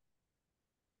on.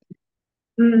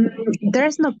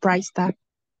 There's no price tag.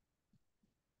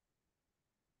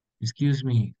 Excuse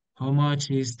me, how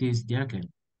much is this jacket?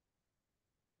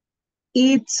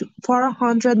 It's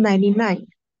 $499.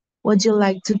 Would you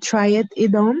like to try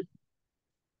it on?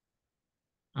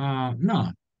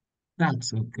 No,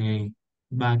 that's okay.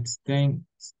 But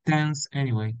thanks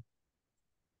anyway.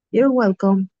 You're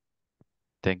welcome.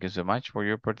 Thank you so much for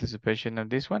your participation in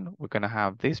this one. We're going to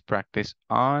have this practice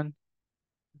on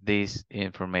this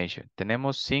information.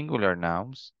 Tenemos singular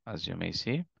nouns, as you may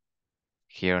see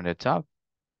here on the top.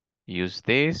 Use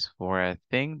this for a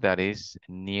thing that is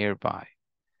nearby.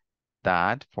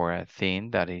 That for a thing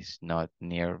that is not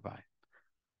nearby.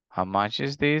 How much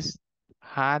is this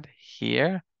hat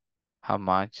here? How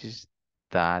much is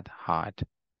that hat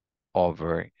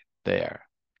over there?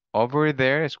 Over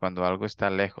there es cuando algo está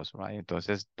lejos, right?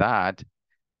 Entonces, that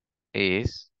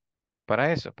is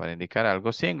para eso, para indicar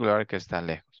algo singular que está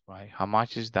lejos, right? How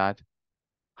much is that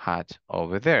hat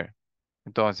over there?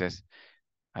 Entonces,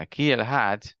 aquí el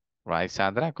hat, right,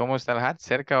 Sandra? ¿Cómo está el hat?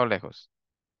 ¿Cerca o lejos?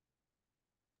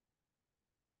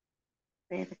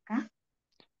 Cerca.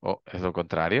 O es lo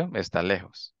contrario, está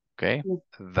lejos, ¿ok?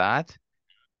 That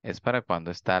es para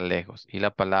cuando está lejos. Y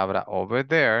la palabra over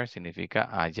there significa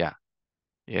allá.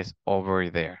 Y es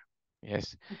over there.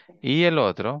 Yes. Okay. Y el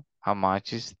otro, how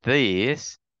much is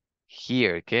this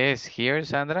here? ¿Qué es here,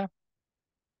 Sandra?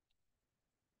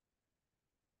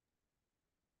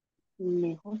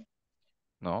 Lejos.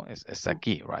 No, es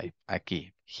aquí, right?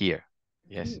 Aquí, here.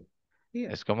 Yes.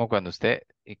 Here. Es como cuando usted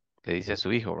le dice a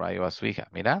su hijo, right? O a su hija,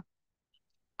 mira,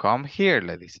 come here,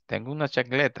 le dice. Tengo una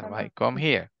chancleta, right? Come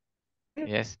here.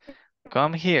 Yes.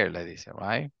 Come here, le dice,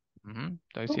 right?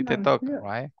 Entonces si te toca,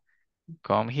 right?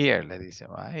 Come here, le dice,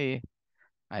 right?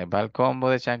 Ahí va el combo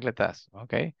de chancletas,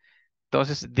 ¿ok?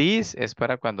 Entonces, this es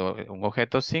para cuando un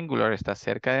objeto singular está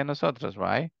cerca de nosotros,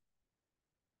 right?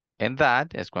 And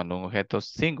that es cuando un objeto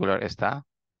singular está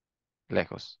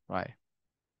lejos, right?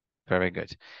 Very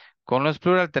good. Con los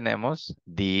plural tenemos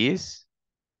these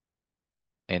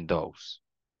and those.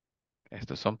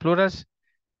 Estos son plurals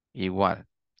igual.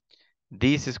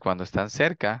 These es cuando están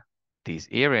cerca. These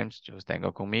earrings, yo los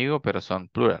tengo conmigo, pero son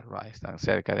plural, right? Están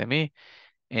cerca de mí.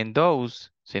 And those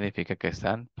significa que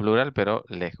están plural, pero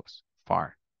lejos,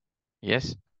 far.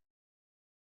 Yes.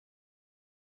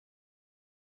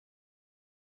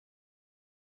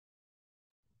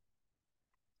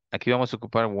 Aquí vamos a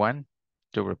ocupar one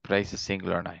to replace a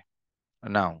singular noun.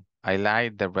 Noun. I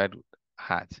like the red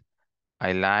hat.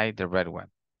 I like the red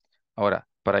one. Ahora,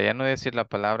 para ya no decir la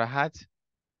palabra hat,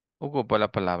 ocupo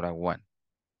la palabra one.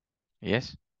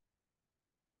 Yes.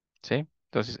 ¿Sí?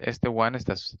 Entonces, este one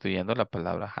está sustituyendo la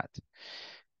palabra hat.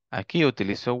 Aquí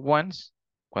utilizo ones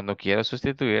cuando quiero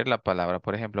sustituir la palabra.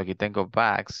 Por ejemplo, aquí tengo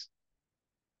bags.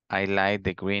 I like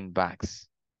the green bags.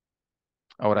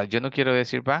 Ahora, yo no quiero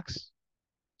decir bags,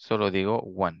 solo digo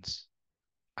ones.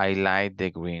 I like the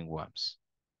green ones.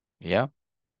 ¿Ya?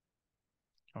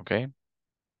 Ok.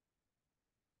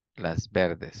 Las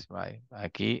verdes, right?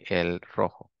 Aquí el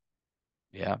rojo.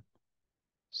 Yeah.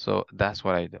 So that's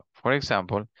what I do. For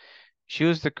example,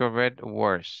 choose the correct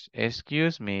words.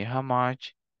 Excuse me, how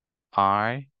much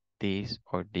are these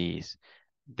or these?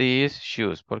 These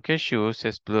shoes. ¿Por qué shoes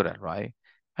es plural, right?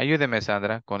 Ayúdeme,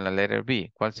 Sandra, con la letter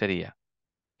B. ¿Cuál sería?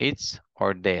 It's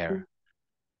or their.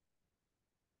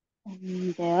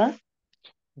 There.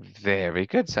 Very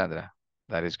good, Sandra.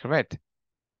 That is correct.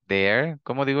 There.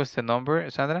 ¿Cómo digo este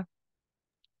nombre, Sandra?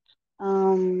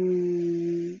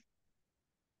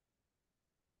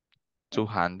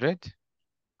 200.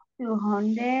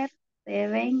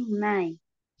 279.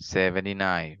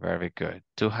 79. Very good.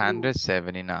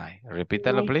 279.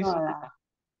 Repítalo, please.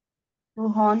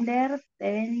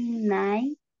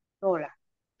 $279.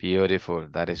 Beautiful.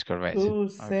 That is correct.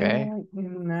 Okay.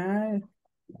 $279.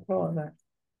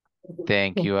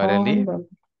 Thank you, Arely.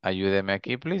 Ayúdeme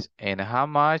aquí, please. And how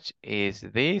much is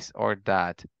this or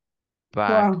that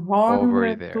back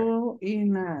over there?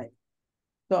 $129.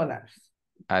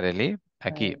 Arely,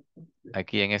 aquí.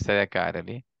 Aquí en esta de acá,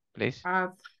 Arely. Please.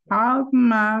 How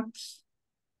much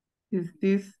is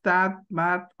this that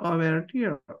back over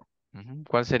here?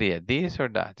 ¿Cuál sería? This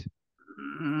or that?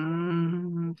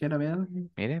 Quiero ver.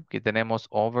 Mire, aquí tenemos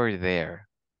over there.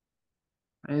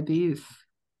 It is.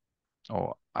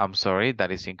 Oh, I'm sorry,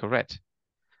 that is incorrect.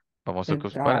 Vamos a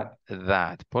ocupar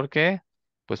that. ¿Por qué?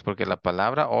 Pues porque la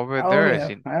palabra over there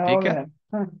significa...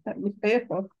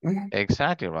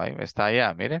 Exactly, right? Está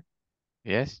allá, mire.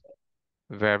 Yes.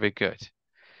 Very good.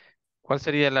 ¿Cuál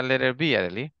sería la letter B,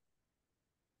 Arely?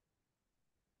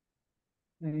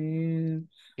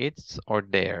 It's or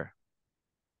there?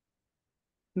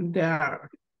 There.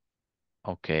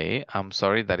 Okay, I'm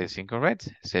sorry, that is incorrect.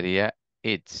 Sería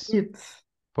it's. It's.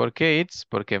 ¿Por qué it's?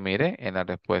 Porque mire, en la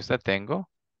respuesta tengo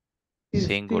Is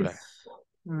singular. this.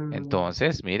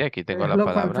 Entonces, mire, aquí tengo Es la lo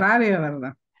palabra. contrario,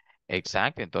 ¿verdad?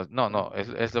 Exacto, entonces, no,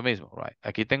 es lo mismo, right?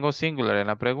 Aquí tengo singular en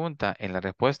la pregunta, en la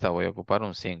respuesta voy a ocupar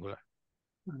un singular.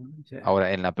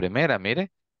 Ahora, en la primera,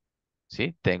 mire,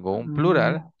 sí, tengo un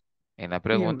plural. En la Y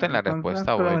pregunta, en la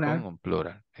respuesta voy con plural. un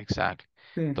plural. Exacto.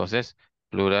 Sí. Entonces,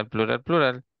 plural, plural,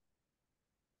 plural.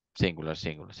 Singular,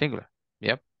 singular, singular.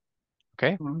 Yep.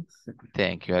 Okay.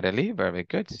 Thank you, Arely. Very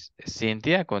good.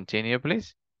 Cynthia, continue,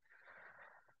 please.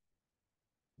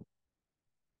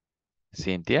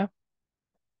 Cynthia.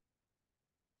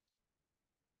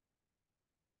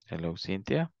 Hello,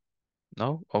 Cynthia.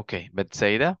 No? Okay.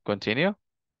 Betsaida, continue.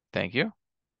 Thank you.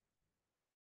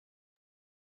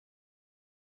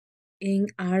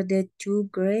 And are the two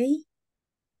gray?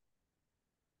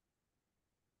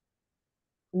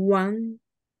 One.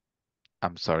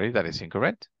 I'm sorry, that is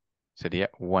incorrect. Sería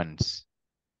once.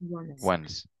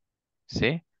 Once.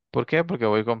 ¿Sí? ¿Por qué? Porque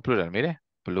voy con plural. Mire.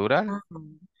 Plural,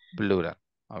 plural.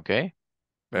 Okay.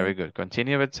 Very good.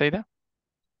 Continue, Betsaida.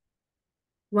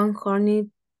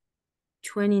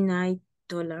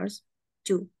 $129.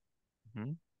 Two.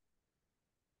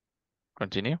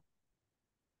 Continue.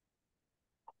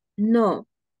 No,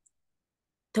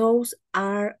 those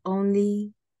are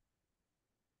only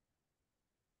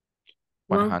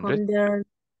 100.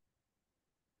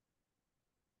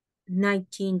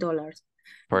 $119.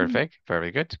 Perfect.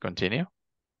 Very good. Continue.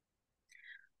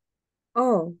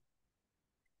 Oh.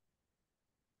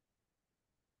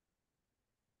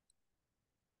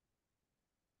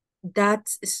 That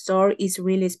store is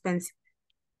really expensive.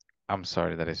 I'm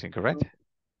sorry, that is incorrect.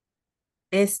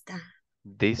 Esta.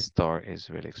 This store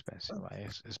is really expensive. Right?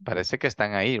 Parece que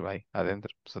están ahí, right? Adentro.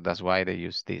 So that's why they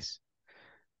use this.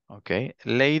 Okay.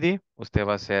 Lady, usted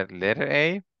va a ser letter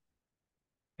A.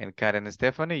 And Karen and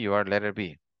Stephanie, you are letter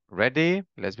B. Ready?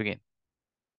 Let's begin.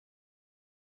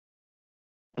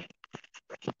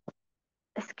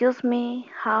 Excuse me,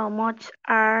 how much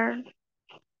are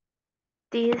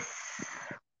these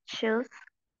shoes?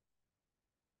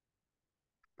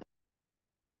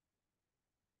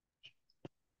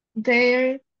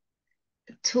 They're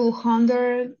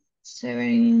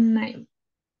 $279.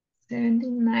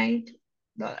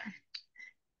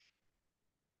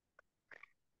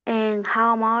 And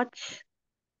how much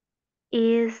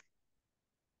is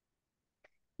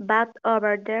that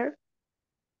over there?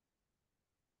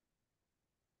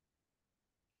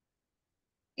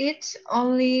 It's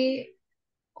only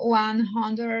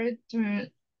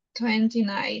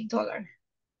 $129.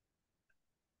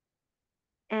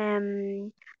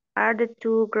 Are the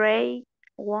two gray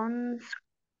ones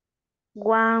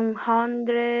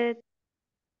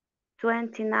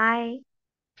 129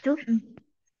 too?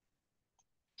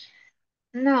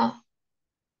 No,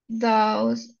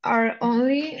 those are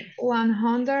only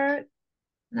 $119.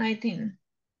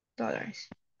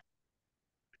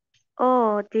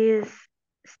 Oh, this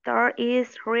store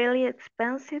is really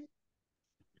expensive.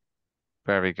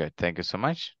 Very good. Thank you so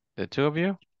much. The two of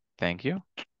you. Thank you.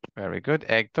 Very good.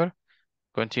 Hector,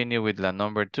 continue with la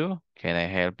number 2. Can I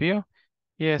help you?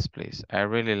 Yes, please. I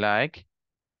really like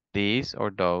these or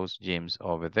those gyms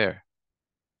over there.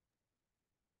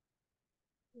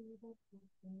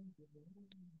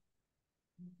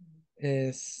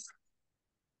 Is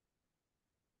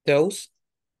those?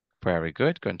 Very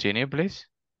good. Continue, please.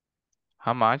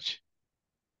 How much?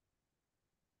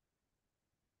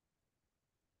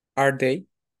 Are they?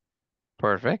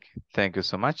 Perfect. Thank you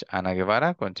so much. Ana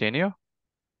Guevara, continue.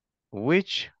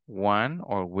 Which one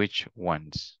or which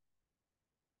ones?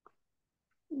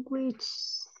 Which,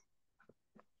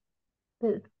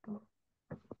 me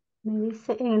dice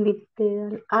en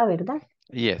literal A, ¿verdad?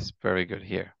 Yes, very good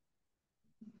here.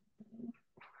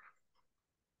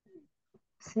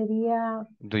 Sería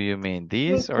Do you mean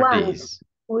these which or one? these?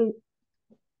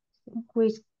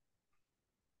 Which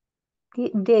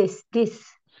this.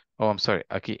 Oh, I'm sorry.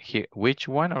 Aquí, here. Which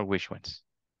one or which ones?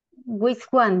 Which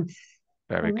ones?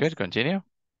 Very good. Continue.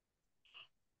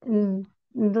 Do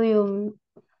you,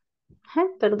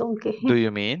 perdón, ¿qué? Do you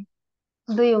mean?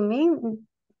 Do you mean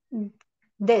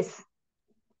this?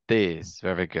 This.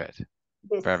 Very good.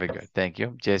 This. Very good. Thank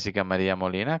you. Jessica Maria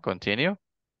Molina, continue.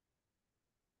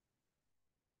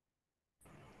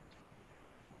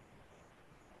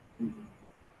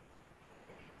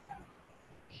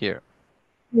 Here.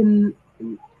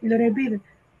 Letter B.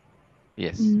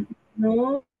 Yes.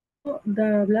 No,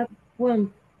 the black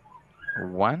one.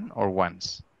 One or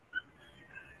once?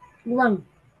 One.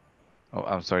 Oh,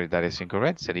 I'm sorry, that is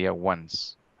incorrect. Sería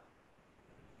once.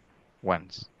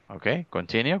 Once. Okay,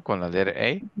 continue con la letra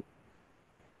A.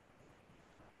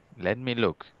 Let me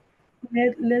look.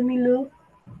 Let me look.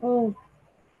 Oh,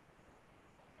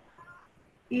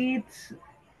 it's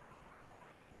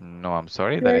No, I'm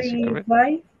sorry, that is incorrect.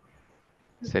 35.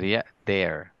 Sería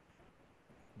there.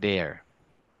 There.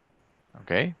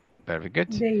 Okay, very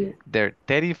good. There. They're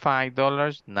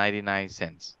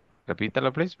 $35.99.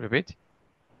 Repítalo, please. Repeat.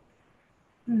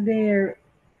 There.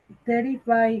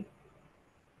 35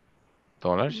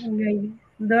 Dollars.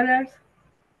 dollars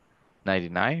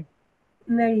 99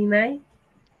 99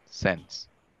 cents.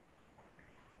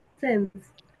 cents.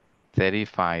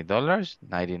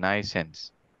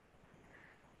 $35.99.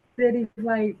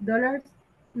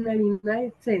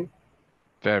 $35.99.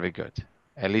 Very good.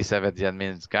 Elizabeth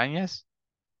Yasmin Cañas.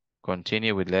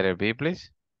 Continue with letter B,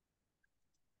 please.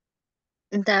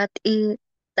 That's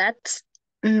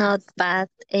not bad.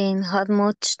 And how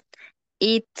much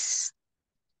it's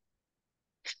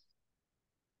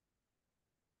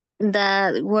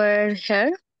that were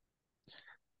her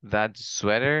That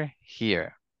sweater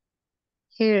here.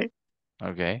 here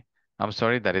Okay. I'm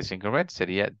sorry, that is incorrect.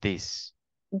 Sería this.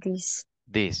 this.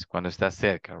 This, cuando está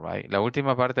cerca, right? La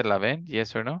última parte la ven,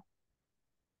 yes or no?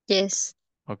 Yes.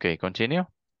 Okay, continue.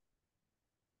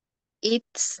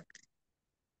 It's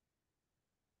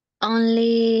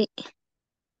only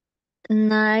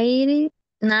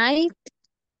 99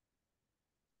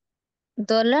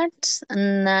 dollars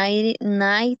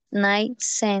 99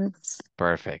 cents.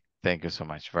 Perfect. Thank you so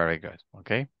much. Very good.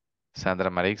 Okay. Sandra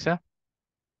Marixa.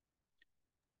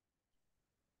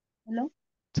 Hello.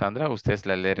 Sandra, usted es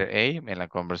la letter A en la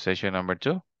conversation number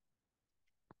 2.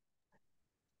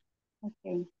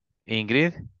 Okay.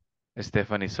 Ingrid,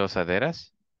 Stephanie Sosa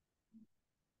Deras.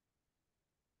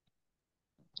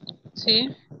 Sí.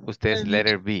 Usted es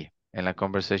letter B en la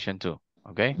conversation 2.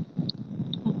 Okay.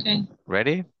 Okay.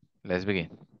 Ready? Let's begin.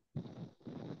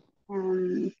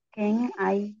 Can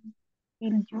I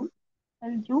help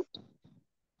you?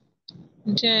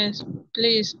 Yes,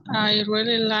 please. I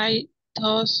really like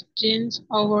those jeans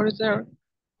over there.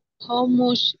 How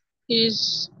much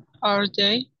are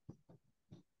they?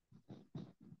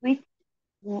 Which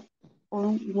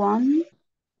one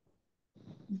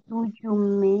do you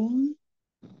mean?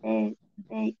 The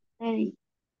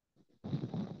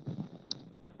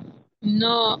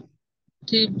No,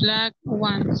 the black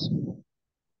ones.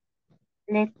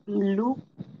 Let me look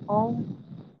over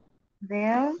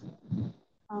there.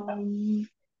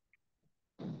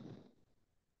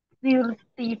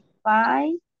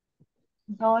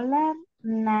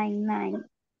 $35.99.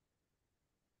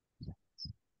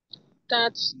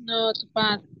 That's not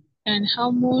bad. And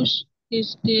how much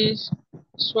is this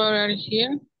sweater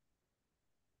here?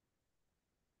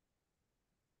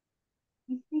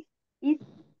 Is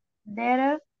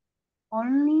there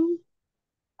only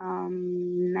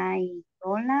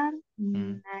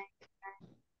 $9.99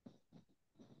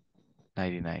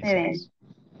 99 seven cents.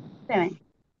 seven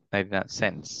 99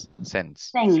 cents.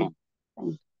 Cents. cents.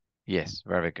 Yes,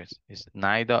 very good. It's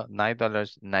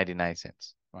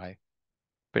 $9.99, right?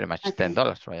 Pretty much Okay.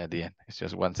 $10, right, at the end. It's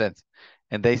just 1 cent.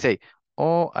 And they say,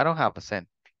 oh, I don't have a cent.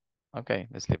 Okay,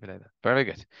 let's leave it like that. Very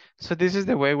good. So this is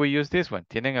the way we use this one.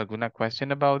 ¿Tienen alguna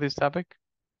question about this topic?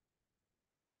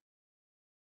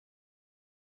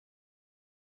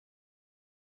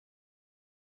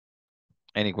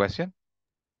 Any question?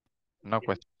 No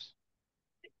questions.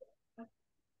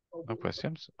 No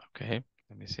questions. Okay,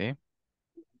 let me see.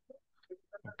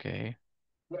 Okay.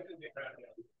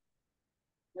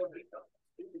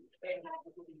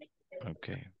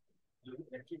 Okay.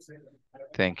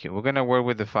 Thank you. We're going to work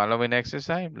with the following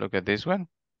exercise. Look at this one.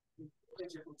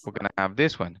 We're going to have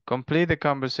this one. Complete the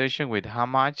conversation with how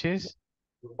much is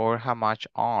or how much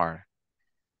are.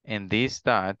 And this,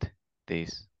 that,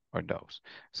 this, or those.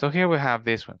 So here we have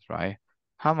this one, right?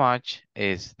 How much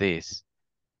is this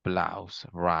blouse,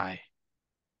 right?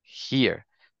 Here,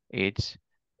 it's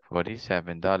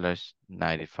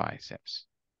 $47.95.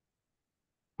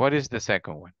 What is the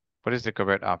second one? What is the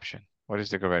correct option? What is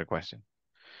the correct question?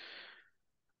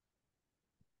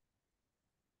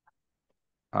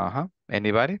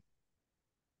 Anybody?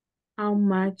 How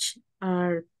much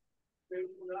are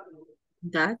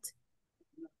that?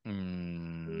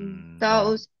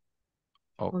 Those.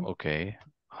 No. Oh, okay.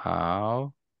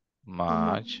 How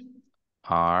much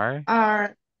are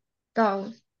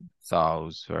Those.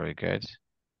 those? Very good.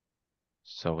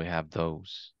 So we have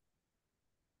those.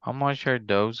 How much are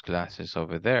those glasses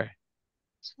over there?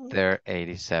 They're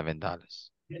 $87.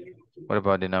 What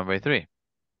about the number 3?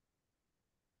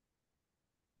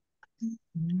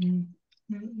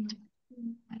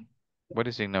 What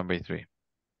is in number 3?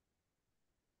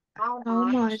 How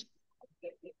much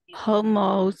How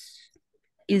much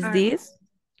is are, this?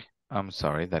 I'm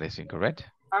sorry, that is incorrect.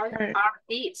 are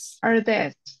these? are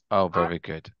that? Oh, very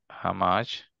good. How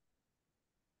much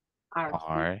Are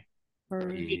are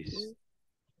these?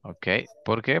 Okay.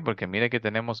 ¿Por qué? Porque mira que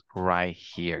tenemos right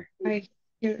here. Right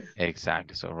here.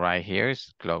 Exactly. So right here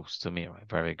is close to me. Right?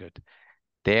 Very good.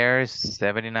 There's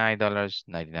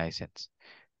 $79.99.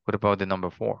 What about the number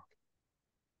 4?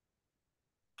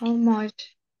 How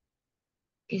much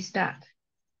is that?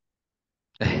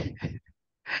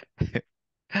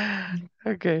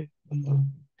 Okay.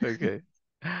 Okay.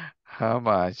 How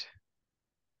much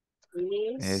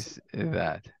is is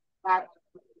that? that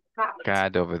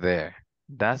Cat over there.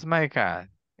 That's my cat.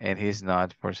 And he's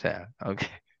not for sale. Okay.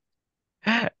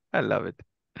 I love it.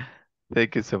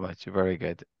 Thank you so much. Very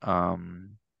good.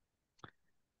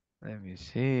 Let me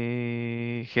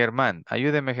see. Germán,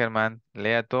 ayúdeme, Germán.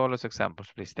 Lea todos los examples,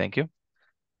 please. Thank you.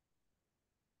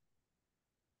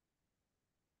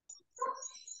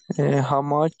 How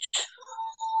much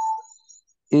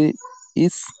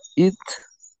is it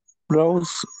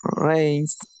grows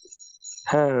rains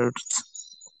hurts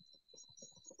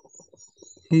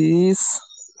is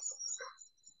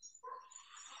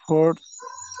for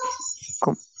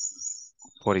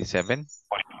 47.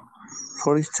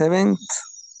 47th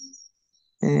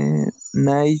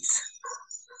night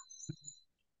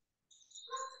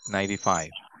 95.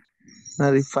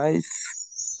 95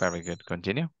 Very good.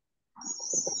 Continue.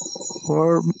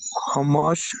 or how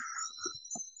much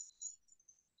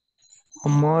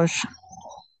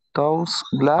those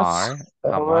glass Are.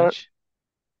 How over much?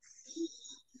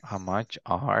 How much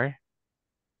are?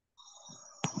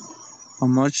 how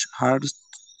much are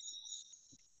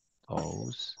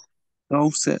Those.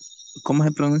 ¿cómo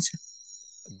se pronuncia?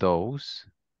 Those.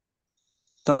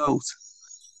 Those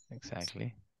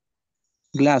Exactly.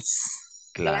 glasses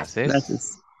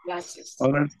glasses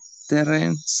over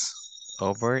terrains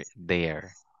Over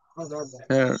there.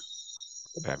 there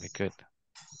Very good.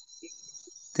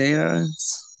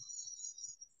 terrains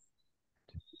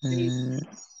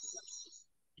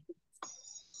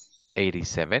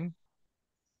 87.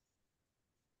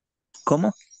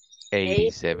 ¿Cómo?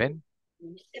 87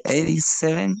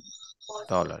 $87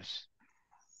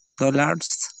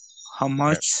 how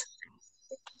much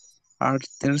are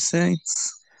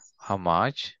terrains How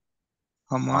much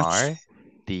how much are are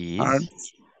these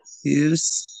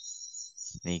these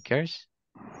sneakers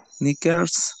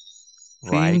sneakers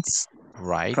right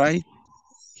right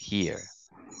here?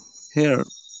 here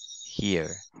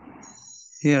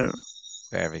Here.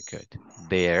 Very good.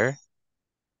 There.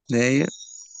 there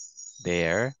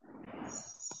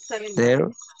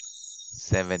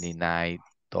 $79.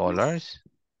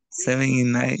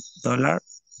 $79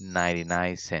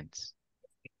 99 cents.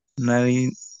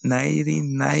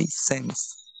 99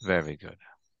 cents. Very good.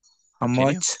 How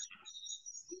Continue. much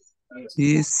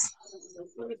is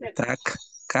that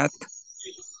cat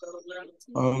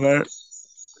over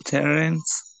terrains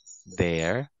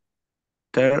There.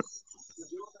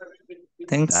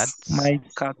 Thanks, my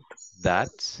cat.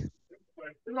 That's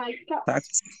my cat.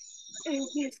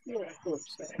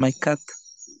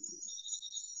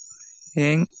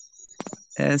 And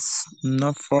is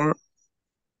not for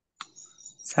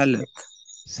salad.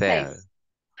 sell.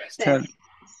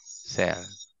 Sell.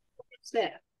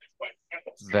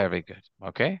 Very good.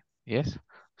 Okay. Yes.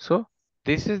 So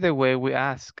this is the way we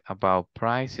ask about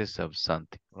prices of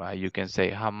something, right? You can say,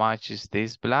 how much is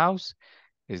this blouse?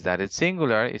 Is that it's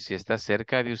singular? Y si está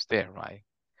cerca de usted, right?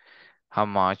 How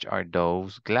much are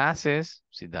those glasses?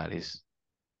 Si that is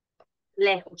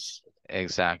lejos.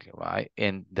 exactly, right?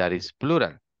 And that is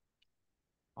plural.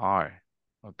 Are.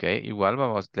 Okay. Igual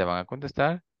le van a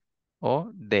contestar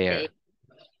o there.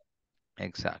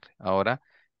 Exactly. Ahora,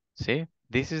 sí.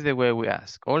 This is the way we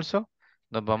ask. Also,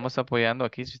 nos vamos apoyando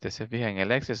aquí, si usted se fija en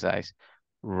el exercise,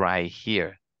 right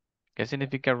here. ¿Qué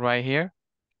significa right here?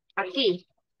 Aquí.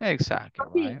 Exactly,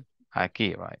 right?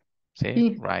 Aquí, right? See,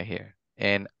 Sí. right here.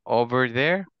 And over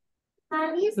there?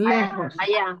 Lejos.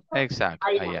 Allá.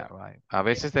 Exactly, allá, right? A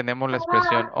veces tenemos la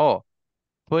expresión, oh,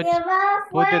 put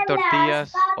the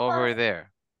tortillas over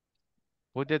there.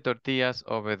 Put the tortillas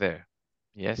over there.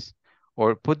 Yes.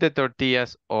 Or put the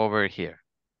tortillas over here.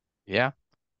 Yeah.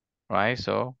 Right?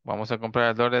 So, vamos a comprar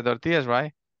el doble de tortillas,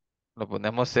 right? Lo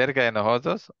ponemos cerca de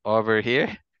nosotros, over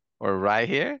here, or right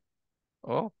here.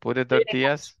 Oh, put the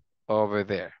tortillas over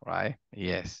there, right?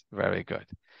 Yes, very good.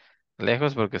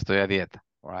 Lejos porque estoy a dieta.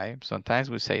 right? Sometimes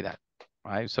we say that,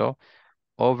 right? So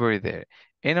over there.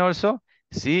 And also,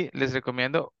 sí, les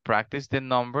recomiendo practice the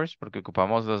numbers porque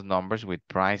ocupamos los numbers with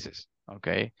prices,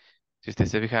 ¿ok? Si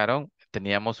ustedes se fijaron,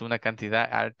 teníamos una cantidad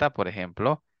alta, por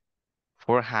ejemplo,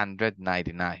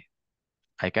 499.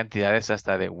 Hay cantidades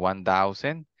hasta de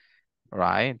 1000,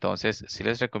 right? Entonces, sí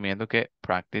les recomiendo que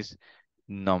practice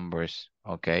numbers,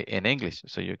 okay, in English,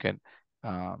 so you can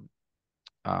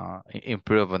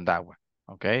improve on that one,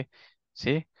 okay?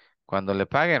 ¿Sí? Cuando le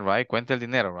paguen, right, cuente el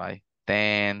dinero, right?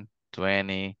 10,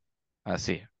 20,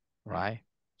 así, right?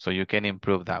 So you can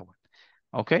improve that one,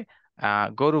 okay?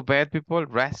 Go to bed, people,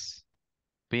 rest,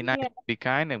 be nice, be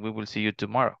kind, and we will see you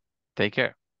tomorrow. Take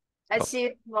care. I see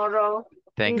you tomorrow.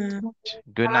 Thank you so much.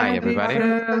 Good night, everybody.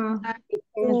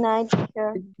 Good night,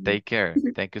 teacher. Take care.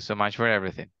 Thank you so much for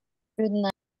everything. Good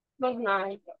night. Good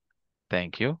night.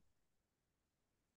 Thank you.